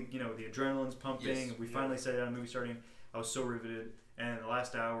finally, the adrenaline's pumping, Yes. and we finally sat down, movie starting, I was so riveted. And the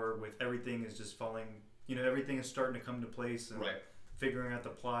last hour with everything is just falling, everything is starting to come to place, and Right. figuring out the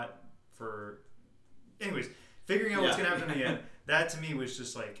plot figuring out what's going to happen in the end, that to me was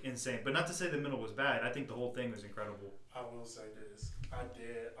just like insane. But not to say the middle was bad. I think the whole thing was incredible. I will say this. I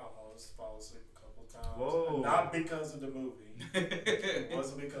did almost fall asleep a couple times. Whoa. Not because of the movie. It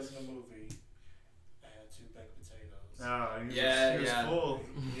wasn't because of the movie. I had 2 baked potatoes. He was full.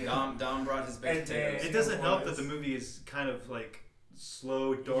 Yeah. Dom brought his baked And then- potatoes. It doesn't help that was. the movie is kind of like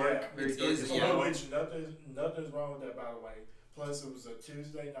slow, dark, Yeah, very it dark. is, as yeah. well. Which nothing's wrong with that, by the way. Plus, it was a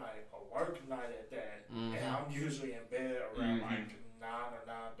Tuesday night, a work night at that, and I'm usually in bed around like 9 or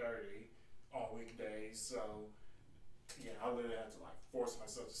 9:30 on weekdays. So, yeah, I literally had to like force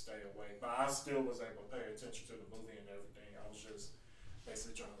myself to stay awake, but I still was able to pay attention to the movie and everything. I was just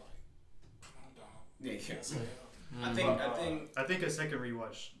basically trying to like, come on, Dom. Yeah. Can't stay up. I think a second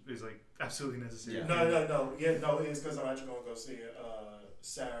rewatch is like absolutely necessary. Yeah. No. Yeah, no, it's because I'm actually gonna go see it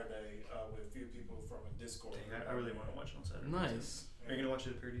Saturday with a few people from a Discord. Dang, I really want to watch it on Saturday. Nice. Are you gonna watch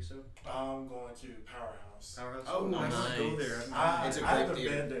it at Paradiso? I'm going to Powerhouse. Powerhouse? Oh, I nice. want to go there. It's a I great haven't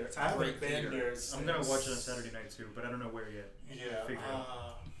theater. been there. It's a I haven't great been theater. there. I'm gonna watch it on since- Saturday night too, but I don't know where yet. Yeah. Figure it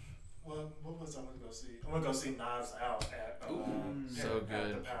out. What was I gonna go see? I'm gonna go see Knives Out at So at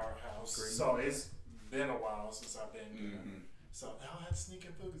good. the Powerhouse. Great. So it's been a while since I've been there. Mm-hmm. So now I have to sneak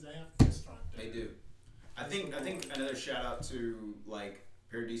in food because they have a restaurant there. They do. I think another shout out to like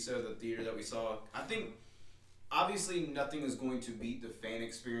Paradiso, the theater that we saw. I think obviously nothing is going to beat the fan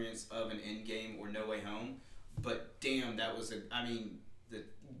experience of an Endgame or No Way Home, but damn, that was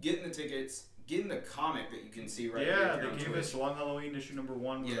getting the tickets, getting the comic that you can see right here. Yeah, if you're on they gave Twitch. us Long Halloween issue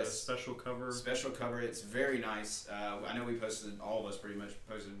 #1 with a Yes. special cover. Special cover. It's very nice. I know we posted, all of us pretty much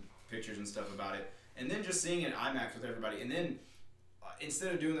posted pictures and stuff about it. And then just seeing it in IMAX with everybody. And then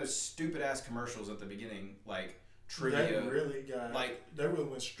instead of doing those stupid ass commercials at the beginning, like trivia. They really got they really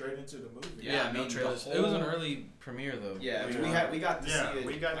went straight into the movie. Yeah, I no mean, the trailers. It whole- was an early premiere though. Yeah, Yeah. we got to Yeah, see it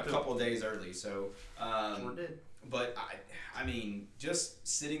we got a the- couple days early. So, Sure did. but I mean, just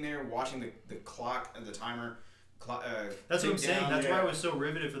sitting there watching the clock and the timer. That's what I'm tick saying. down. That's why I was so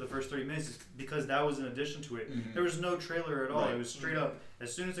riveted for the first 30 minutes, is because that was an addition to it. Mhm. There was no trailer at all. Right. It was straight up.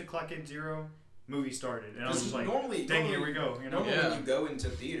 As soon as the clock hit 0, movie started, and I was Because just like, normally, "Dang, here we go!" You know? Normally Yeah. when you go into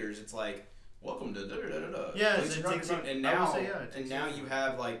theaters, it's like, welcome to da-da-da-da-da. Yeah, Please it run takes the you- front. And I would now, say, yeah, it takes you- you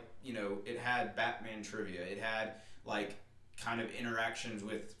have like, it had Batman trivia. It had like kind of interactions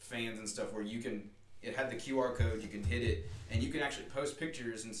with fans and stuff where it had the QR code, you can hit it, and you can actually post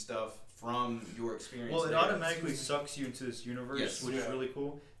pictures and stuff from your experience. Well, it there. automatically sucks you into this universe, Yes. which is Yeah. really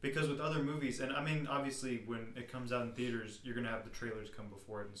cool. Because with other movies, and I mean, obviously, when it comes out in theaters, you're gonna have the trailers come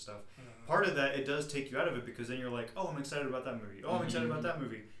before it and stuff. Part of that, it does take you out of it, because then you're like, "Oh, I'm excited about that movie. Oh, I'm excited about that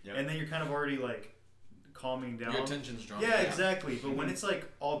movie," Yep. and then you're kind of already like calming down. Your attention's drawn. Yeah, exactly. But when it's like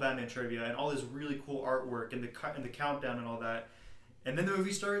all Batman trivia and all this really cool artwork and the countdown and all that, and then the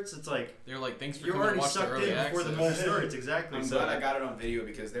movie starts, it's like They're like, thanks for you're coming to already watch the sucked early in before access. the movie starts. Exactly. I'm So glad I got it on video,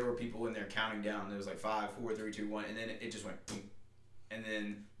 because there were people in there counting down. It was like 5, 4, 3, 2, 1, and then it just went boom, and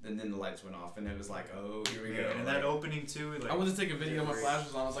then the lights went off, and it was like, oh, here we go. and that opening too. Like, I went to take a video, my flash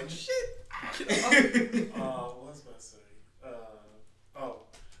was on. I was like, shit. What was I about to say?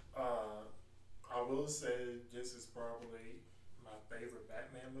 I will say this is probably my favorite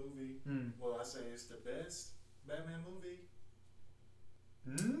Batman movie. Will I say it's the best Batman movie?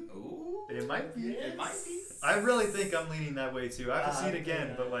 Ooh, It might be. It might be. I really think I'm leaning that way too. I have to see it I again,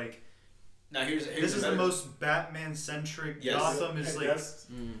 think- but like Now here's this is the another- most Batman centric. Yes. Gotham is And like that's-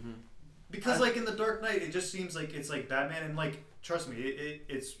 Mm-hmm. because like in the Dark Knight, it just seems like it's like Batman, and like trust me,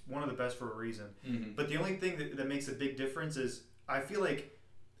 it's one of the best for a reason. Mm-hmm. But the only thing that makes a big difference is I feel like,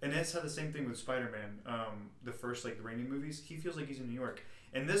 and it's had the same thing with Spider-Man. The first like the Raimi movies, he feels like he's in New York.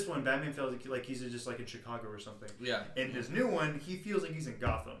 And this one, Batman feels like he's just like in Chicago or something. Yeah. And this new one, he feels like he's in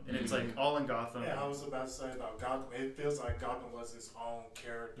Gotham, and it's like all in Gotham. Yeah, I was about to say about Gotham. It feels like Gotham was its own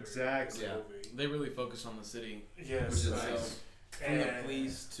character. Exactly. In Yeah. this movie. They really focus on the city. Yes. Which is so- nice. From the and-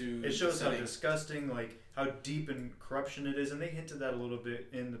 police to It shows the how setting. disgusting, like how deep in corruption it is, and they hinted that a little bit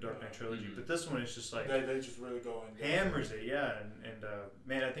in the Dark Knight trilogy. Mhm. But this one is just like They just really go in. hammers it, yeah. And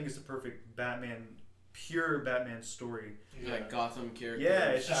man, I think it's the perfect Batman, pure Batman story. Yeah, Gotham character.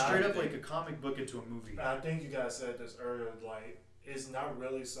 Yeah, it's just straight up everything. like a comic book into a movie. I think you guys said this earlier. Like, it's not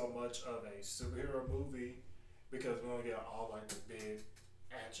really so much of a superhero movie because we don't get all like the big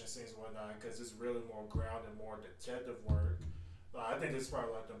action scenes and whatnot. Because it's really more grounded, more detective work. Like, I think it's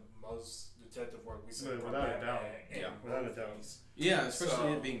probably like the most detective work we see But from without a Batman doubt. in Yeah, without a doubt. movies. Yeah, especially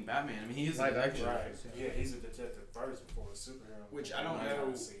So- it being Batman. I mean, he is a Live detective. action. Right. Yeah, he's a detective first before a superhero. Which I don't That's how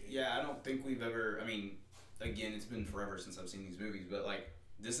know. see it. Yeah, I don't think we've ever. I mean, again, it's been forever since I've seen these movies, but like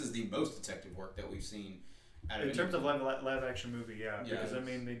this is the most detective work that we've seen. Out of In any terms of movie. live action movie, yeah, Yeah. because I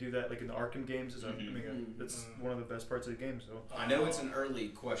mean they do that like in the Arkham games. Is I mean Mhm. that's Mhm. one of the best parts of the game. So I know it's an early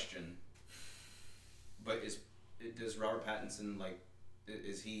question, but does Robert Pattinson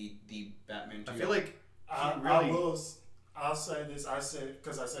is he the Batman? I feel like I really- will. I'll say this. I said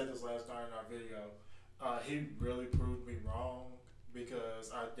because I said this last night in our video. He really proved me wrong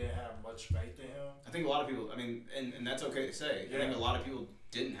because I didn't have much faith in him. I think a lot of people. I mean, and that's okay to say. I Yeah. think a lot of people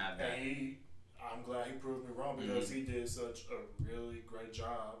didn't have that. And I'm glad he proved me wrong because he did such a really great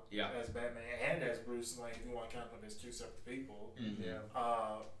job Yeah. as Batman and as Bruce Wayne. If you want to count them as two separate people, Mhm.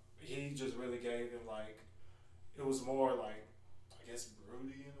 yeah, he just really gave him like it was more like I guess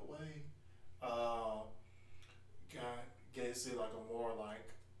broody in a way. Get to see like a more like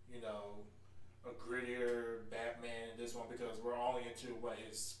a grittier Batman in this one because we're only into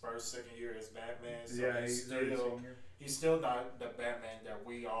his second year as Batman. So yeah, he's already still seen here. he's still not the Batman that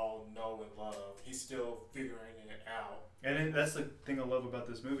we all know and love. He's still figuring it out. And that's the thing I love about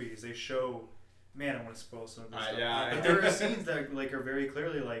this movie is they show. Man, I want to spoil some of this stuff. Yeah. But there are scenes that like are very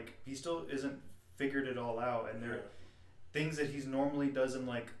clearly like he still isn't figured it all out, and there are things that he's normally does in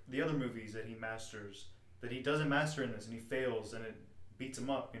like the other movies that he masters that he doesn't master in this, and he fails, and it beats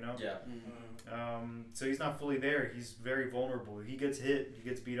him up, you know. Yeah. Mhm. So he's not fully there. He's very vulnerable. He gets hit. He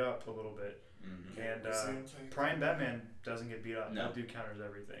gets beat up a little bit. Mhm. And We see him take- Prime Batman doesn't get beat up. No. That dude counters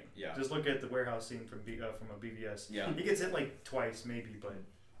everything. Yeah. Just look at the warehouse scene from a BVS. Yeah. He gets hit like twice, maybe, but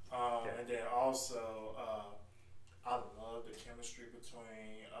Yeah. And then also, I love the chemistry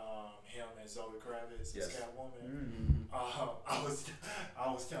between him and Zoe Kravitz Yes. as Catwoman. Mhm. I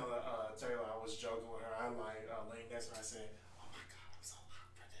was telling Taylor, I was joking with her. I leaned next to her. I said, "Oh my God, I'm so hot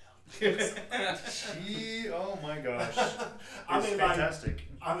for them." she, oh my gosh, I it's mean, fantastic.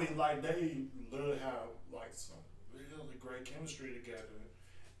 like they literally have like some really great chemistry together,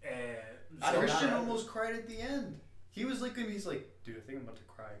 and I don't Christian know. almost cried at the end. He was looking. He's like, dude, I think I'm about to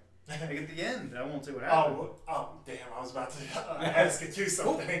cry. Like at the end, I won't say what happened. Damn! I was about to ask it too.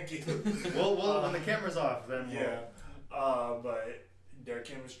 So thank you. Well, when the camera's off, then Yeah, but their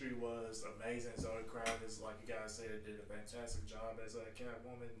chemistry was amazing. Zoe Kravitz, like you guys said, did a fantastic job as a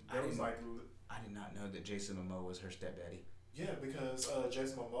Catwoman. There was like, I did not know that Jason Momoa was her stepdaddy. yeah, because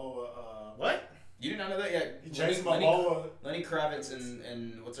Jason Momoa, what? You did not know that yet? Jason Lenny Momoa, Lenny Kravitz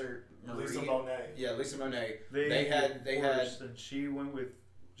and what's her Marie? Lisa Bonet. Yeah, Lisa Monet. They had divorced, and she went with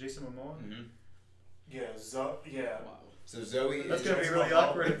Jason Momoa. Mhm. Yeah, yeah. Wow. So Zoe. That's is gonna be Jason really Momoa.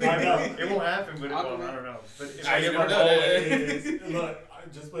 awkward. I know. It won't happen, but I Aquaman. don't know. But if I I don't ever know that. Is, look,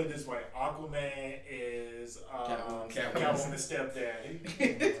 just put it this way: Aquaman is Catwoman. Catwoman's stepdaddy.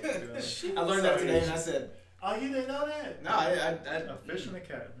 I learned that today, and I said, Oh, you didn't know that? no, I a fish and a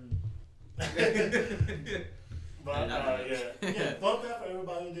cat. But I did not know that. yeah, fuck that for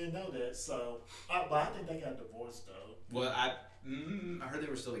everybody who didn't know that. So, but I think they got divorced though. Well, I heard they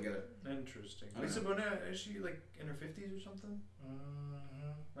were still together. Interesting. I Lisa don't Bonet, is she like in her 50s or something? Mm-hmm.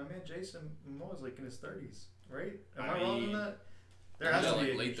 My man Jason Momoa's like in his 30s, right? Am I I wrong mean, in that? There I has know, to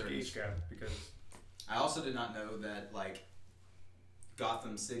be like, a late huge 30s. age gap because I also did not know that like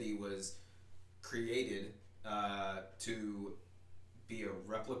Gotham City was created to be a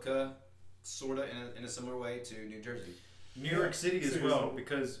replica, sorta in a similar way to New Jersey. New York City as Seriously. well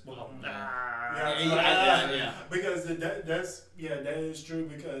because Yeah. Because that is true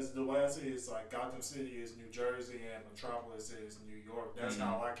because the way I see it is like Gotham City is New Jersey and Metropolis is New York. That's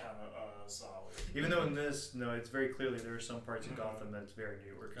how I kind of saw it. even though in this, no, it's very clearly there are some parts of Gotham that's very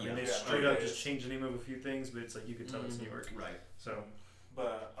New York. I mean, they Yeah. straight Yeah. up just changed the name of a few things, but it's like you could tell it's New York. Right. So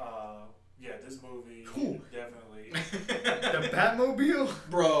But yeah, this movie Cool. definitely. the Batmobile,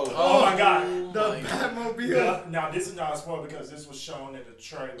 Bro. Oh my God. the my God. Batmobile. Now this is not a spoiler because this was shown in the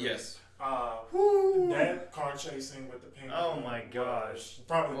trailer. Yes. Woo. That car chasing with the pink. Oh my gosh.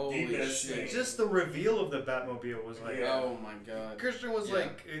 Probably Holy the best shit. scene. Just the reveal of the Batmobile was like, Yeah. Oh my god. Christian was Yeah.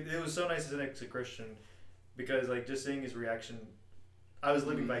 like, it was so nice to next to Christian because like just seeing his reaction, I was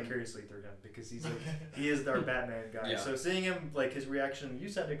living vicariously through him because he's like, he is our Batman guy. Yeah. So seeing him, like his reaction, you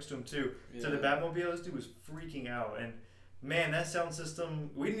sat next to him too, to the Batmobile, this dude was freaking out. And man, that sound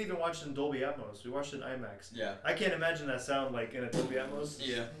system, we didn't even watch it in Dolby Atmos. We watched it in IMAX. Yeah. I can't imagine that sound like in a Dolby Atmos.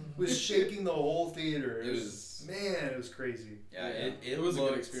 Yeah. It was shaking the whole theater. It was- man, it was crazy. Yeah. Yeah. It was a good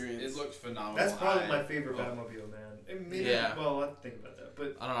looked- experience. It looked phenomenal. That's probably I- my favorite oh. Batmobile, man. It maybe, Yeah. Well, I'll have to think about that.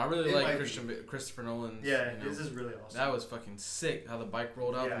 But I don't know. I really It might like be. Christopher Nolan's. yeah, you know, this is really awesome. that was fucking sick. How the bike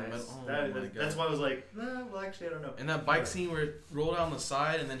rolled out in the middle. Yes, Oh that- my that- god. that's why I was like, nah, well, actually, I don't know. And that bike Yeah. scene where it rolled out on the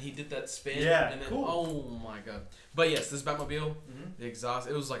side and then he did that spin. Yeah, and then, cool. Oh my god. But yes, this Batmobile, Mhm. the exhaust,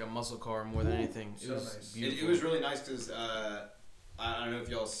 it was like a muscle car more than anything. It So was nice. beautiful. It was really nice because I don't know if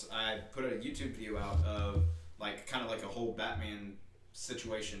y'all. I put a YouTube video out of like kind of like a whole Batman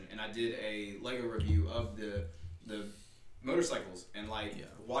situation, and I did a Lego review of the motorcycles, and like Yeah.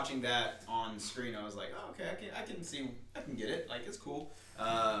 watching that on screen, I was like, oh, okay, I can get it. Like it's cool.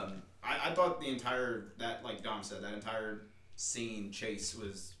 I thought the entire that like Dom said that entire scene chase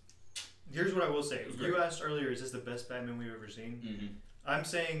was. Here's what I will say. was You great. asked earlier, is this the best Batman we've ever seen? Mm-hmm. I'm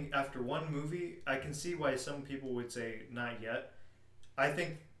saying after one movie, I can see why some people would say not yet. I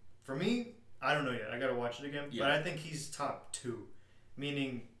think, for me, I don't know yet. I gotta watch it again. Yeah. But I think he's top 2.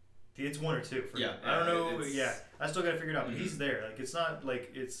 Meaning, it's 1 or 2 for Yeah, me. I don't know. it's- Yeah, I still gotta figure it out. But Mhm. he's there. Like, it's not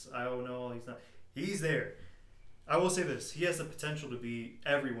like it's, I don't know, he's not. He's there. I will say this. He has the potential to be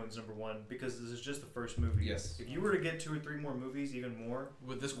everyone's number 1 because this is just the first movie. Yes. If you were to get 2 or 3 more movies, even more,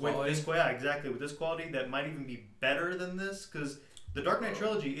 with this with quality. this yeah, exactly, with this quality, that might even be better than this because the Dark Knight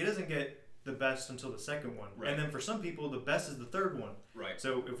trilogy, it doesn't get the best until the second one, Right. and then for some people, the best is the third one. Right.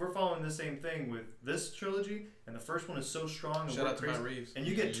 So if we're following the same thing with this trilogy, and the first one is so strong and Shout worked out to crazy, Matt Reeves. and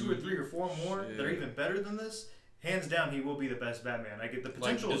you get 2 or 3 or 4 more that are Shit. even better than this, hands down, he will be the best Batman. I get the Like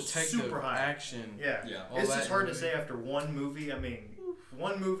potential is detective super high. action. Yeah, Yeah. All it's that just hard to movie. say after one movie. I mean,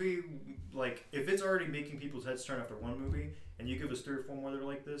 one movie, like, if it's already making people's heads turn after one movie, and you give us 3 or 4 more that are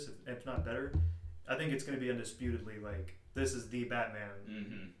like this, if not better, I think it's going to be undisputedly, like, this is the Batman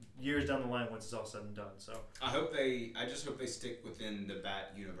Mm-hmm. years down the line once it's all said and done. So, I just hope they stick within the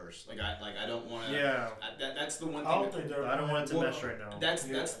Bat universe. I don't want to. yeah, That's the one I don't thing. think they're. I don't want it to Well, mesh right now. That's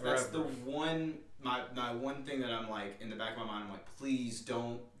Yeah, the forever. one my one thing that I'm like in the back of my mind. I'm like, please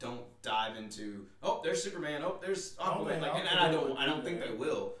don't dive into. Oh, there's Superman. Oh, there's Aquaman. Like, and I don't think they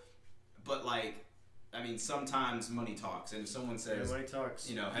will. But like, I mean, sometimes money talks, and if someone Yeah, says, money talks.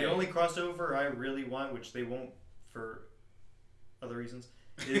 you know, the hey- only crossover I really want, which they won't for other reasons,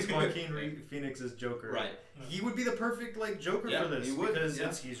 is Joaquin Phoenix's Joker. right, He would be the perfect like Joker Yeah, for this he would, because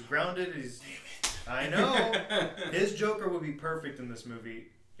yeah. he's grounded. I know his Joker would be perfect in this movie.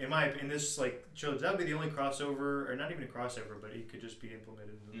 In this like trilogy, that would be the only crossover, or not even a crossover, but he could just be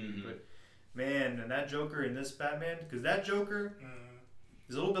implemented in the movie. Mhm. But man, and that Joker in this Batman, because that Joker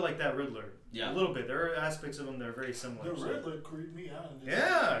is a little bit like that Riddler. Yeah. A little bit. There are aspects of him that are very similar. The So- Riddler creeped me out. in this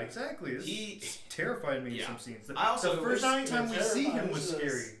Yeah, movie. exactly. This He- terrified me in Yeah. some scenes. I also- the first It's not even time we see him terrifying, was it's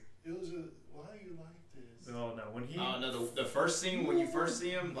just- scary. It was just, why are you like this? Oh no, when he, oh no, the first scene when you first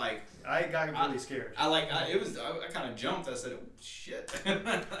see him, like I got really scared. I kind of jumped. I said, oh, shit.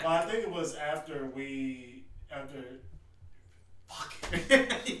 Well, I think it was after. Fuck.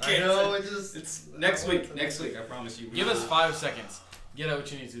 I know, it just It's next week. Next week, I promise you. Give us 5 seconds. Get out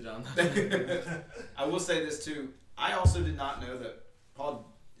what you need to, Don. I will say this too. I also did not know that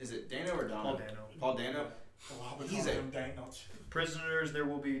Paul. Is it Dano or Dano? Paul Dano. Paul Dano. Well, I would He's call a- him Daniel. Prisoners, there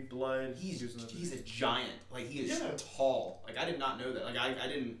will be blood. He's Using the- a giant. Like he is Yeah. tall. Like I did not know that. Like I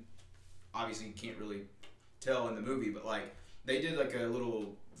didn't. Obviously, you can't really tell in the movie, but like they did like a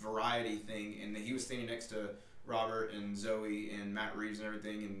little variety thing, and he was standing next to Robert and Zoe and Matt Reeves and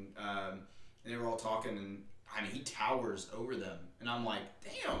everything, and they were all talking, and I mean he towers over them, and I'm like,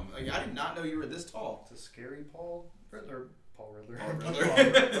 damn! Like I did not know you were this tall. It's a scary Paul Riddler. Paul Riddler. Paul Riddler.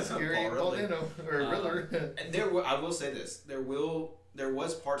 It's a scary Paul Paul Riddler. Dano or Riddler. And I will say this: there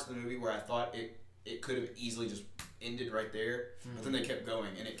was parts of the movie where I thought it could have easily just ended right there. But then they kept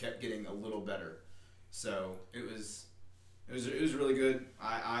going, and it kept getting a little better. So it was really good.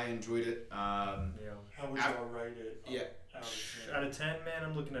 I enjoyed it. How would y'all rate it? Yeah. Out of 10, man,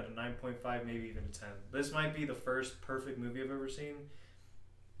 I'm looking at a 9.5, maybe even a 10. This might be the first perfect movie I've ever seen.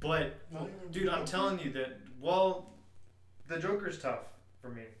 But, dude, I'm telling you that, well, the Joker's tough for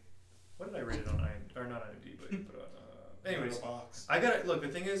me. What did I rate it on IMDb? Or not IMDb, but anyways, I gotta, look, the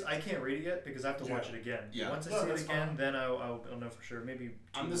thing is, I can't rate it yet because I have to watch it again. Yeah. Once I see it again, then I'll know for sure. Maybe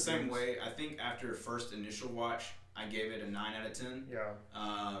I'm the same way. I think after first initial watch, I gave it a 9 out of 10. Yeah.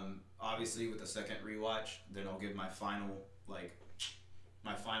 Obviously, with the second rewatch, then I'll give my final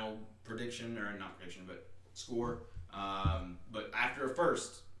prediction, or not prediction, but score. But after a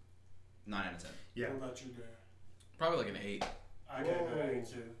first, 9 out of 10. Yeah. What about you, Dan? Probably like an 8. I gave it an 8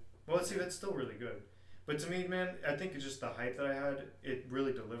 too. Well, see, that's still really good. But to me, man, I think it's just the hype that I had. It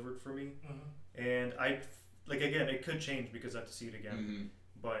really delivered for me. Mm-hmm. And again, it could change because I have to see it again. Mm-hmm.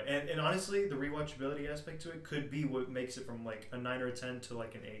 But and honestly, the rewatchability aspect to it could be what makes it from like a 9 or a 10 to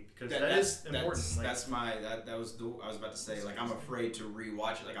like an 8 because that's important. That was I was about to say, like, I'm afraid to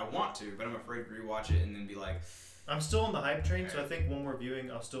rewatch it. Like, I want to, but I'm afraid to rewatch it and then be like, I'm still on the hype train, so I think one more viewing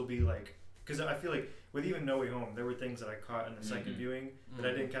I'll still be like, because I feel like with even No Way Home, there were things that I caught in the second viewing that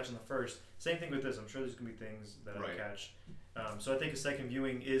I didn't catch in the first. Same thing with this. I'm sure there's gonna be things that I catch. So I think a second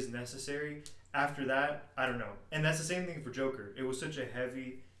viewing is necessary. After that, I don't know. And that's the same thing for Joker. It was such a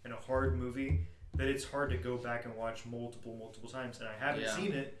heavy and a hard movie that it's hard to go back and watch multiple times. And I haven't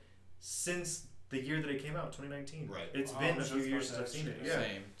seen it since the year that it came out, 2019. Right. It's been a few years since I've seen it. Yeah.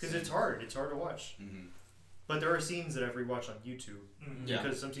 Because it's hard. It's hard to watch. Mm-hmm. But there are scenes that I've rewatched on YouTube. Mm-hmm. Yeah.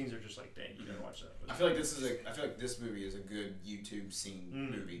 Because some scenes are just like, dang, you gotta watch that. I feel like this movie is a good YouTube scene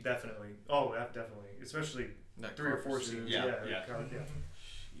movie. Definitely. Oh, definitely. Especially That 3 or car 4 pursuit. scenes. Yeah.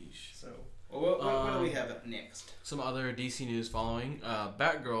 Sheesh. So. Well, what do we have next? Some other DC news following.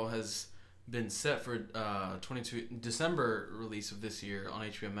 Batgirl has been set for 22 December release of this year on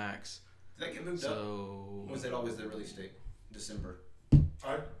HBO Max. Did that get moved up? Was that always the release date? December.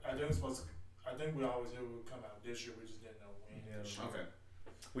 I think it's supposed to. I think we always knew it would come out this year. We just didn't know when. Yeah. This year. Okay.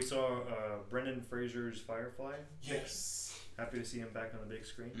 We saw Brendan Fraser's Firefly. Yes. Happy to see him back on the big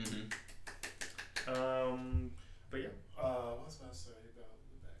screen. Mm-hmm. But yeah. What was I about to say about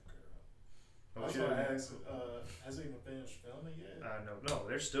the Batgirl? Oh, I was shit. going to ask, has it even finished filming yet? No,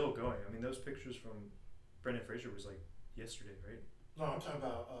 they're still going. I mean, those pictures from Brendan Fraser was like yesterday, right? No, I'm talking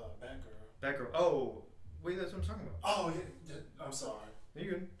about Batgirl. Batgirl. Oh, wait, that's what I'm talking about. Oh, yeah. I'm sorry.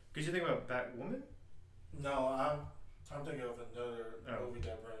 You're good. Because you think about Batwoman? No, I'm thinking of another movie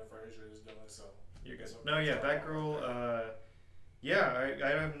that Brendan Fraser is doing. So you're good. No, yeah, Batgirl. Yeah, I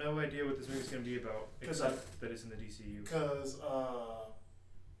have no idea what this movie's gonna be about, except that it's in the DCU. Because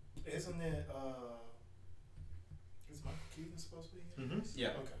isn't it? Is Michael Keaton supposed to be in this? Yeah.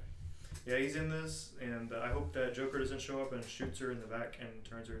 Okay. Yeah, he's in this, and I hope that Joker doesn't show up and shoots her in the back and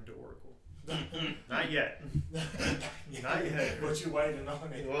turns her into Oracle. Not yet. Not yet. But you waiting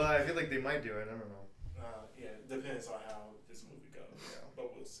on it. Well, I feel like they might do it. I don't know. Yeah, depends on how this movie goes. Yeah.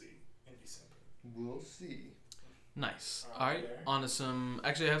 But we'll see in December. We'll see. Nice. All right. On to some.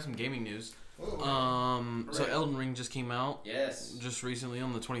 Actually, I have some gaming news. Oh, So Elden Ring just came out. Yes. Just recently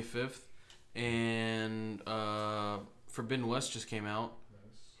on the 25th, and Forbidden West just came out.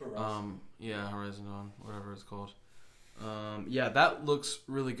 Horizon. Yeah, Horizon Dawn, whatever it's called. Yeah, that looks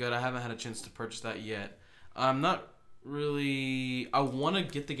really good. I haven't had a chance to purchase that yet. I'm not really. I want to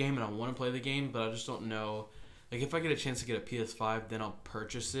get the game and I want to play the game, but I just don't know. Like, if I get a chance to get a PS5, then I'll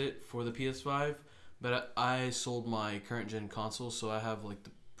purchase it for the PS5. But I sold my current gen console, so I have like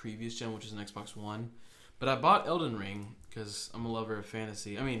the previous gen, which is an Xbox One. But I bought Elden Ring because I'm a lover of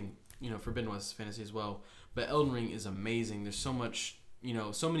fantasy. I mean, Forbidden West is fantasy as well. But Elden Ring is amazing. There's so much,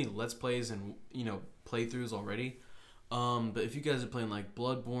 so many Let's Plays and playthroughs already. But if you guys are playing like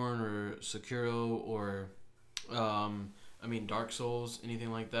Bloodborne or Sekiro or Dark Souls,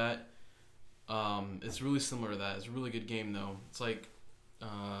 anything like that, it's really similar to that. It's a really good game though. It's like,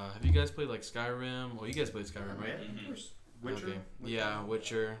 have you guys played like Skyrim? Well, you guys played Skyrim, right? Yeah, of course. Witcher? Okay. Yeah,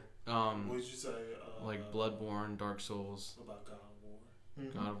 Witcher. What did you say? Like Bloodborne, Dark Souls. About God of War.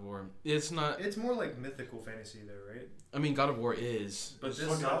 Mm-hmm. God of War. It's not. It's more like mythical fantasy, though, right? I mean, God of War is. But this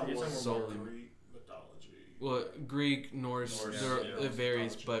God of War is is solely Greek mythology. Well, Greek, Norse, it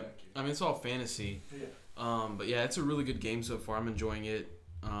varies, but I mean, it's all fantasy. Yeah. But yeah, it's a really good game so far. I'm enjoying it.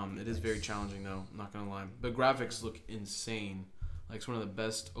 It is very challenging though. I'm not gonna lie. The graphics look insane. Like, it's one of the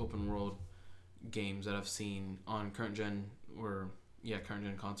best open world games that I've seen on current gen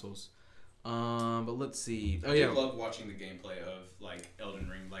consoles. But let's see. Oh I yeah, love watching the gameplay of like Elden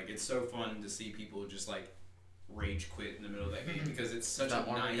Ring. Like it's so fun to see people just like rage quit in the middle of that game because it's such that a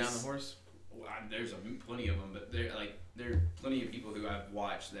one nice. down the horse. Well, there's plenty of them, but there are plenty of people who I've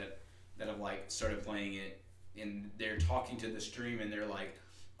watched that have like started playing it, and they're talking to the stream, and they're like,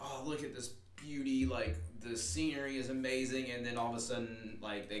 "Oh, look at this beauty! Like the scenery is amazing," and then all of a sudden,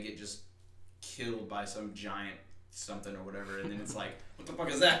 like they get just killed by some giant something or whatever, and then it's like, "What the fuck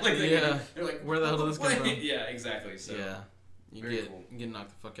is that?" Like Yeah. they're like, Where the hell did this come from? Yeah, exactly. So Yeah, you very get cool. you get knocked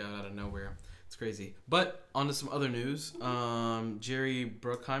the fuck out of nowhere. It's crazy. But on to some other news. Jerry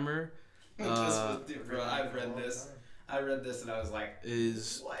Bruckheimer Bro, I've read this. I read this and I was like,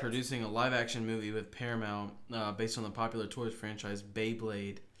 is What? producing a live-action movie with Paramount based on the popular toys franchise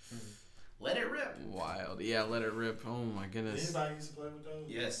Beyblade. "Let it rip." Wild. Yeah, let it rip. Oh my goodness. Anybody used to play with those?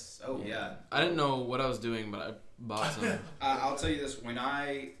 Yes. Oh yeah. I didn't know what I was doing, but I bought some. I'll tell you this: when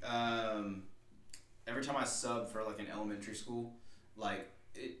I every time I sub for like an elementary school, like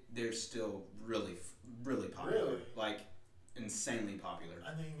they're still really popular. Really? Like insanely popular.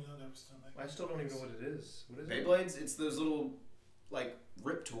 I didn't even know that was still making. I still don't even know what it is. What is it? Beyblades, it's those little like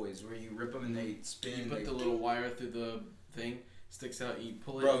rip toys where you rip them and they spin. You put they, the little wire through the thing, sticks out, you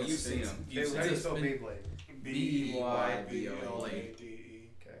pull it. Bro, and it you've seen spins. them. How do you It's spell been- Beyblade? B-E-Y-B-L-A-D-E.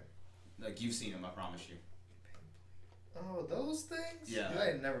 Okay. like you've seen them, I promise you. Oh, those things? Yeah. I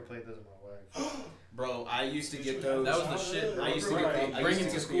had never played those in my life. Bro, I used to Did get you those. That was the shit. I used to get the. I Bring used it to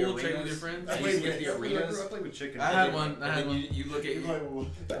to get the school, trade with arenas. your friends. I used to get the arenas. I played with chickens. I had one. And then you look at You play with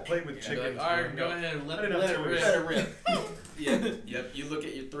I played with Yeah, chickens. Like, all right, growing go up. ahead, let I it didn't have rip. toys. let it rip. Yep. You look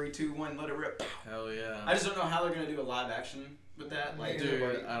at your 3, 2, 1, let it rip. Hell yeah. I just don't know how they're gonna do a live action with that. Like, Dude,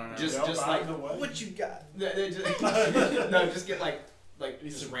 I don't know. just They'll just buy like the way. what you got. They just, no, just get like It's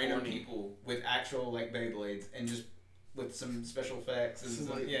just so random corny. people with actual like Beyblades and just with some special effects and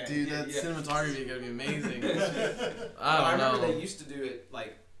some, yeah, dude, yeah, that yeah. cinematography is gonna be amazing. I I don't remember know. they used to do it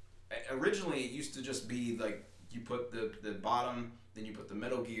like originally it used to just be like you put the bottom, then you put the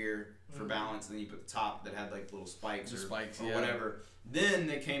Metal Gear for balance, and then you put the top that had like little spikes The or spikes, or yeah. whatever. Then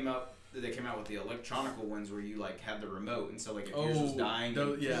they came out with the electronical ones where you like had the remote, and so like if yours was Oh, dying,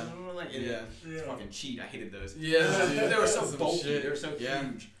 those- yeah. like, Yeah. it's fucking cheat. I hated those. Yeah, dude. They were so Some bulky. shit. They were so Yeah.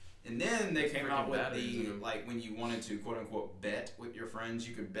 huge. And then they came out Freaking with batteries in the them. like when you wanted to quote unquote bet with your friends,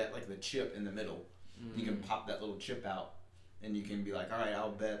 you could bet like the chip in the middle. You can pop that little chip out, and you can be like, all right,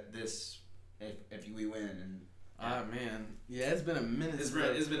 I'll bet this if we win. And Ah man, yeah, it's been a minute. it's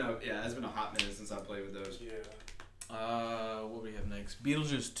been a hot minute since I played with those. Yeah. What do we have next?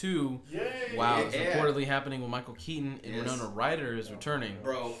 Beetlejuice 2. Yay! Wow, it's Yeah. reportedly happening with Michael Keaton and Yes. Winona Ryder is returning.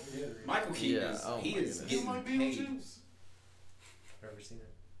 Bro, Michael Keaton Yeah, is oh he my is goodness. You getting like paid. Beetlejuice? I've never seen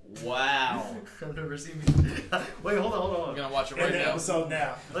it. Wow. I've never seen Wait, hold on. I'm gonna watch it In right the now. episode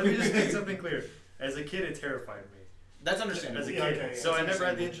now. Let me just make something clear. As a kid, it terrified me. That's understandable. As a Yeah, kid, okay, so that's I never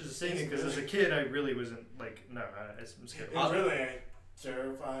had the understandable. interest of seeing it because as a kid, I really wasn't like, no, I'm scared. It really ain't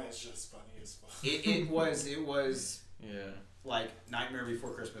terrifying. It's just funny as fuck. It was Yeah. like Nightmare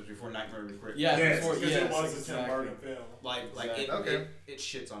Before Christmas before Nightmare Before Yeah, Yes, before, because yes, it was a Tim exactly. Burton film. like Exactly. Okay. it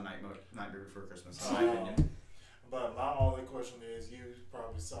shits on Nightmare Before Christmas. In my opinion. But my only question is, you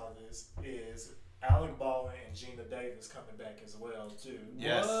probably saw this, is Alec Baldwin and Gina Davis coming back as well too.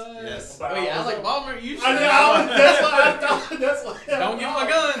 Yes, What? yes. But Wait, I was Alec like- Baldwin, you I should. know. That's what I thought. That's what. Don't give him a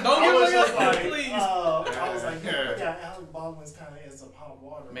gun. Don't I give was him a just gun, like, please. I was like, yeah, Alec Baldwin's kind of in some hot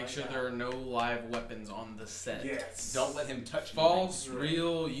water. Make right sure now. there are no live weapons on the set. Yes. Don't let him touch False, anything.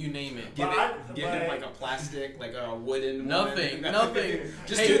 real, you name it. Give But give him like a plastic, like a wooden. Nothing, one. nothing.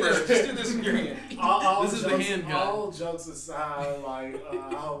 Just Hey, do this. Just do this in your hand. All This is the jokes, handgun. All jokes aside, like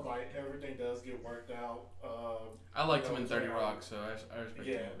I hope like everything does get worked out. I liked him you know, in 30 yeah. Rock, so I respect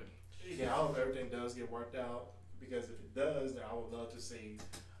Yeah. him of it. Yeah, I hope everything does get worked out, because if it does, then I would love to see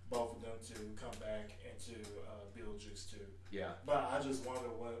both of them to come back into Beetlejuice too. Yeah. But I just wonder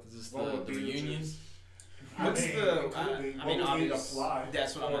what Is this what the would reunion? Beetlejuice- I What's mean, the- it could be. I What mean, would be the obvious- plot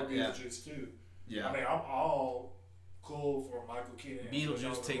that's what for I'm- yeah. Beetlejuice too. Yeah. I mean, I'm all cool for Michael Keaton. and Beetlejuice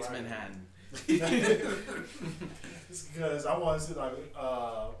Winona takes Ryder. Manhattan. It's because I want to see like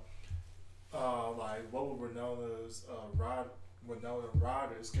what would Winona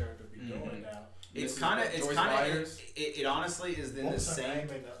Ryder's character be doing now? It's Mrs. kind of. It's Joyce kind of. Byers? It honestly is in What the was her same. name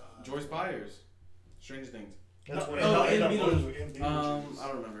in Joyce Byers. Stranger Things. That's what Oh, I in in Beetlejuice. Beetlejuice. I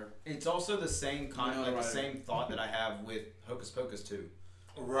don't remember. It's also the same Winona like the Ryder. same thought that I have with Hocus Pocus 2.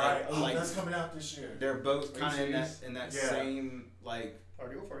 Right. Oh, Like- that's coming out this year. They're both Are you kind of serious? in that Yeah. same like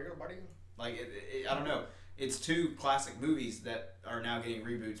buddy. I don't know. It's two classic movies that are now getting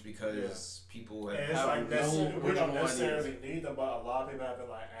reboots because people And have. it's like no we don't original necessarily need them, but a lot of people have been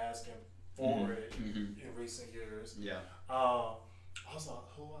like asking for it Mhm. in recent years. Yeah. Also,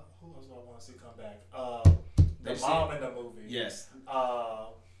 who else do I want to see come back? The They've mom seen- in the movie. Yes.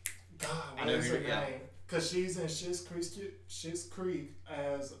 God, I what know is who her you- yeah. name? Because she's in Schitt's Creek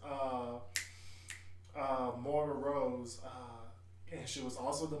as Morgan Rose. And she was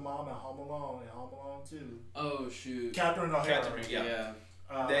also the mom in Home Alone and Home Alone 2. Oh shoot. Catherine O'Hara. Catherine, yeah.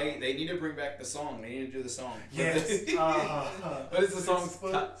 They need to bring back the song. They need to do the song. Yes. What is the song? 6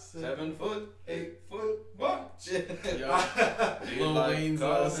 foot, 7 foot, 8 foot, watch. Lil Wayne's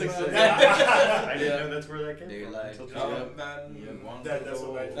 6 foot. I didn't know that's where that came from. Daylight Until just come now. and one That's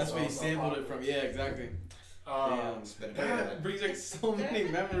go. what That's where he sampled it from. Yeah, exactly. Damn. Spit it That out. brings back so many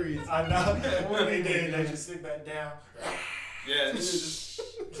memories. I know. When they did, they just sit back down. Yeah.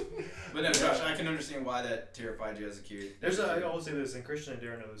 But no, Josh, I can understand why that terrified you as a kid. I always say this, and Christian and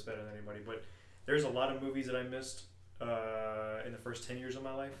Darren know this better than anybody, but there's a lot of movies that I missed in the first 10 years of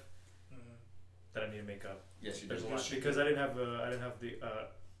my life that I need to make up. Yes, you There's do. a lot because I didn't have the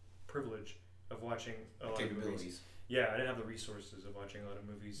privilege of watching a lot of movies. Capabilities. Yeah, I didn't have the resources of watching a lot of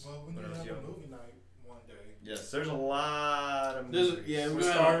movies Well, we when I need to was have young. a movie night one day. Yes. There's a lot of There's movies yeah, We we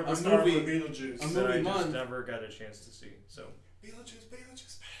started got with a movie. Beetlejuice. A that movie I just month. never got a chance to see. So Beetlejuice.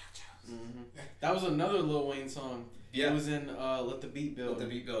 That was another Lil Wayne song. Yeah. It was in Let the Beat Build. Let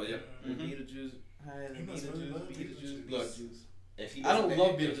the beat go. Yeah. Mhm. Beetlejuice. Hi, He must really love Beetlejuice. Look, if he I don't doesn't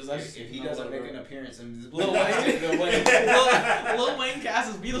love make- Beetlejuice, I just- If he I doesn't love make it. an appearance in Lil Wayne. Lil Wayne. Lil Wayne cast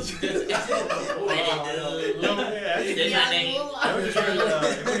as Beetlejuice. I would just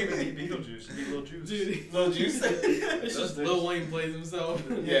it wouldn't even be Beetlejuice. It'd be Lil Juice. Dude, Lil Juice. it's just Lil Wayne plays himself.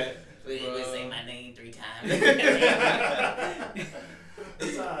 Yeah. Please Bruh. say my name 3 times.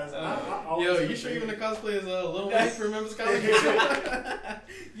 Besides, Yo, you sure you want to cosplay as Lil Wayne for Members College?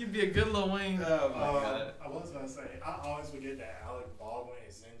 You'd be a good Lil Wayne. Oh my god. I was gonna say, I always forget that Alec Baldwin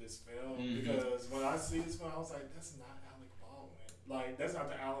is in this film Mhm. because when I see this film, I was like, "That's not Alec Baldwin. Like, that's not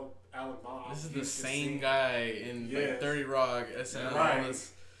the Alec Baldwin." This is I'm the used to same seeing." guy in like Yes. 30 Rock, SNL, all Right.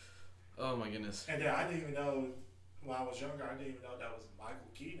 this. Oh my goodness. And then I didn't even know when I was younger. I didn't even know that was Michael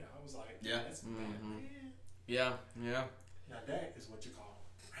Keaton. I was like, Yeah. that's Mhm. Batman. Yeah, yeah. Now that is what you call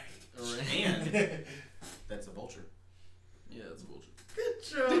And right. that's a vulture. Yeah, that's bullshit. Good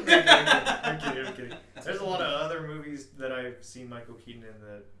job. I'm kidding. There's a lot of other movies that I've seen Michael Keaton in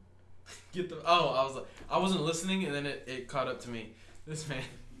that. Get the. I wasn't listening, and then it caught up to me. This man.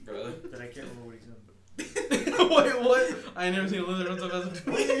 Brother. That I can't remember what he's in. Wait, what? I ain't never seen a lizard on top of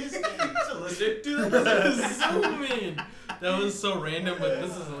Dude, that was zoom in. That was so random, but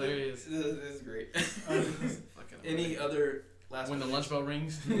this is hilarious. This is great. Fucking Any other last when the minute lunch bell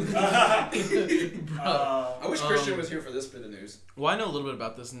rings. Bro. I wish Christian Um, was here for this bit of news. Well, I know a little bit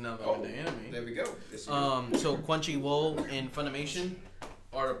about this now that I'm into anime. There we go. Yes, you do. So Crunchyroll and Funimation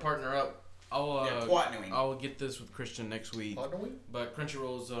are to partner up. Yeah, partnering. I'll get this with Christian next week. Partnering? But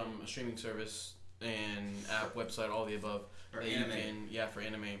Crunchyroll's a streaming service and app, website, all the above. For that anime. for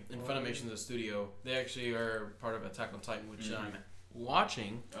anime. And Funimation's a studio. They actually are part of Attack on Titan, which I'm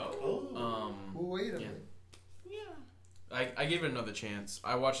watching. Oh. Wait a Yeah. minute. I gave it another chance.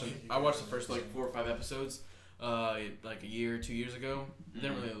 I watched the first like 4 or 5 episodes, like a year, 2 years ago.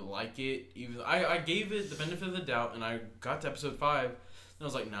 Didn't really like it. Even I gave it the benefit of the doubt, and I got to episode 5, and I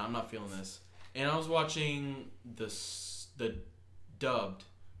was like, nah, I'm not feeling this. And I was watching the dubbed,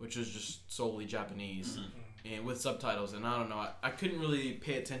 which was just solely Japanese. And with subtitles, and I don't know, I couldn't really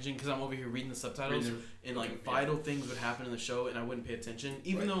pay attention because I'm over here reading the subtitles, and like vital things would happen in the show, and I wouldn't pay attention,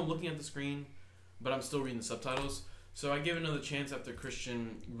 even though I'm looking at the screen, but I'm still reading the subtitles. So I gave it another chance after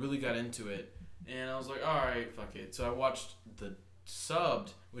Christian really got into it, and I was like, all right, fuck it. So I watched the subbed,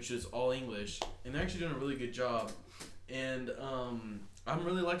 which is all English, and they're actually doing a really good job, and I'm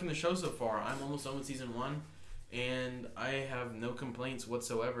really liking the show so far. I'm almost done with season 1, and I have no complaints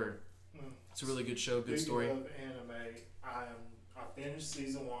whatsoever. It's a really good show, good story. Speaking of anime, I finished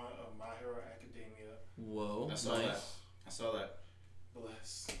season 1 of My Hero Academia. Whoa, I saw that. I saw that.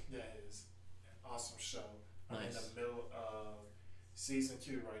 Bless. That is an awesome show. I'm in Nice. the middle of season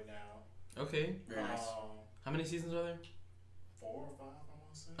 2 right now. Okay. Very nice. How many seasons are there? 4 or 5, I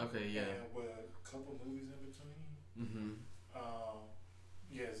want to say. Okay, yeah. And with a couple movies in between. Mm-hmm.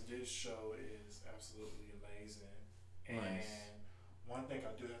 Yes, this show is absolutely amazing. Nice. And one thing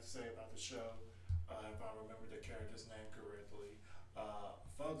I do have to say about the show, if I remember the character's name correctly,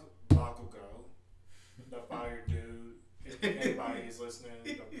 fuck Bakugo, the fire dude. If anybody is listening,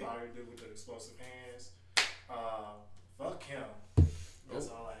 the fire dude with the explosive hands, fuck him. That's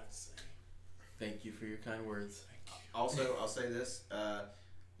all I have to say. Thank you for your kind words. Thank you. Also, I'll say this.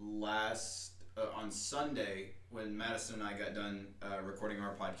 On Sunday, when Madison and I got done recording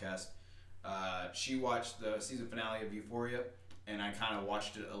our podcast, She watched the season finale of Euphoria, and I kind of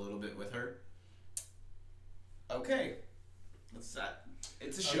watched it a little bit with her. Okay, what's that?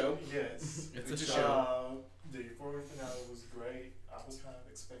 It's a show. Yes. It's a show. The Euphoria finale was great. I was kind of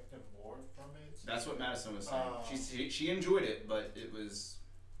expecting more from it. That's what Madison was saying. She enjoyed it, but it was.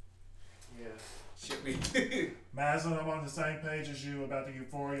 Yeah. Shit me. Madison, I'm on the same page as you about the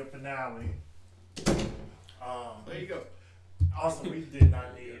Euphoria finale. There you go. Also, we did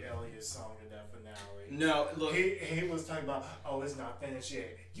not need Elliot's song in that finale. No, look. He was talking about, oh, it's not finished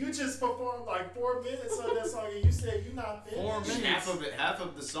yet. You just performed like 4 minutes of that song, and you said you're not finished. 4 minutes. Half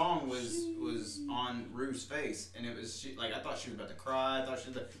of the song was on Rue's face, and it was I thought she was about to cry. I thought she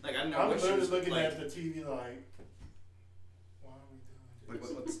was like I didn't know I what was she literally was looking like. at the TV like, why are we doing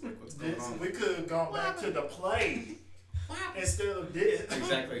this? What's going on? We could have gone back to the play instead of this.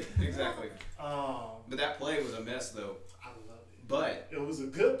 Exactly. But that play was a mess, though. I love it. But It was a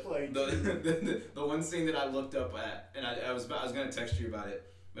good play. the one scene that I looked up at, and I was gonna text you about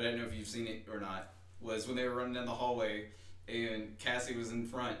it, but I don't know if you've seen it or not. Was when they were running down the hallway, and Cassie was in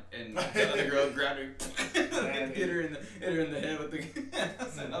front, and the other girl grabbed her, hit her in the head with the. I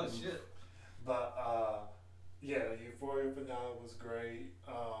said, "Oh shit." But yeah, the Euphoria finale was great.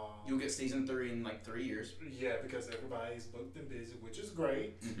 You'll get season 3 in like 3 years. Yeah, because everybody's booked and busy, which is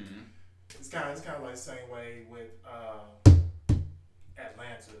great. Mm-hmm. It's kind of like the same way with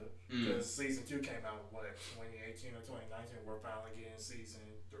Atlanta, Mm. because season 2 came out 2018 or 2019. We're finally getting season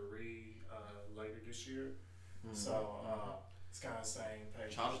 3 later this year. So it's kind of the same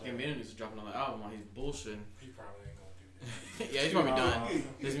page. Childish Gambino needs to drop another album while he's bullshitting. He probably ain't gonna do that. Yeah, he's probably done.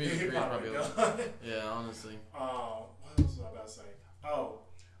 His music He career is probably over. done. Yeah, honestly. What else was I about to say?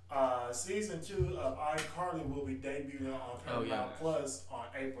 Season 2 of iCarly will be debuting on Paramount Plus on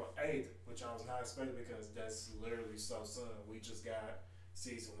April 8th, which I was not expecting because that's literally so soon. We just got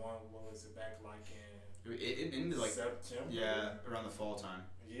season 1. What was it, back like in It ended like September? Yeah, around the fall time.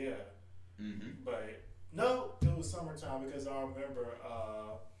 Yeah. Mm-hmm. But no, it was summertime because I remember.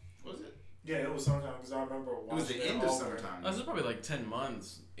 Was it? Yeah, it was summertime because I remember watching It was the end of summertime. This is probably like 10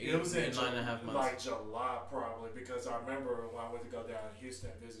 months. It was in 9.5 months. like July probably, because I remember when I went to go down to Houston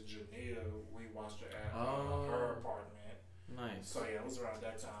and visit Janita, we watched it at her apartment. Nice. So yeah, it was around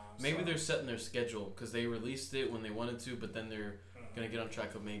that time. Maybe they're setting their schedule because they released it when they wanted to, but then they're gonna get on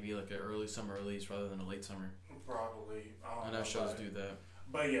track of maybe like an early summer release rather than a late summer. Probably. I know shows do that.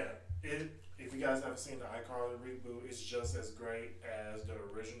 But yeah, if you guys haven't seen the iCarly reboot, it's just as great as the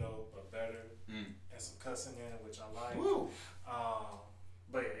original, but better, and some cussing in it, which I like. Woo.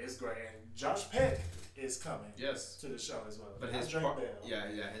 But yeah, it's great, and Josh Peck is coming. Yes. To the show as well. But Not his Drake Bell. yeah,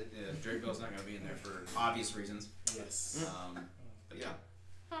 Drake Bell's not gonna be in there for obvious reasons. Yes. But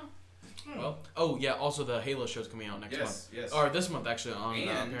yeah. Well, also the Halo show's coming out next month. Yes. Or this month actually on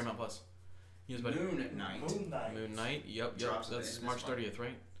And Paramount Plus. Yes, Moon Knight. Moon Knight. Yep. Drops at the That's end of March this month. 30th,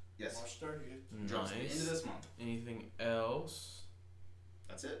 right? Yes. March 30th. Drops at the end of this month. Anything else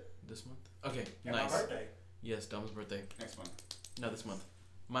That's it. this month? Okay, And nice. my birthday. Yes, Dom's birthday. Next month. No, this month.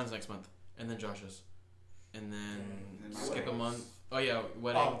 Mine's next month, and then Josh's, and then And then skip a weddings. month. Oh yeah,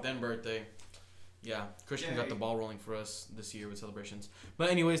 wedding, Oh. then birthday. Yeah, Christian got Yay. the ball rolling for us this year with celebrations. But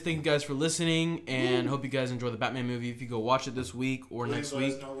anyways, thank you guys for listening, and hope you guys enjoy the Batman movie. If you go watch it this week or Please next let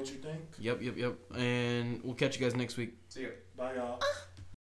week. us know what you think. Yep. And we'll catch you guys next week. See ya. Bye, y'all.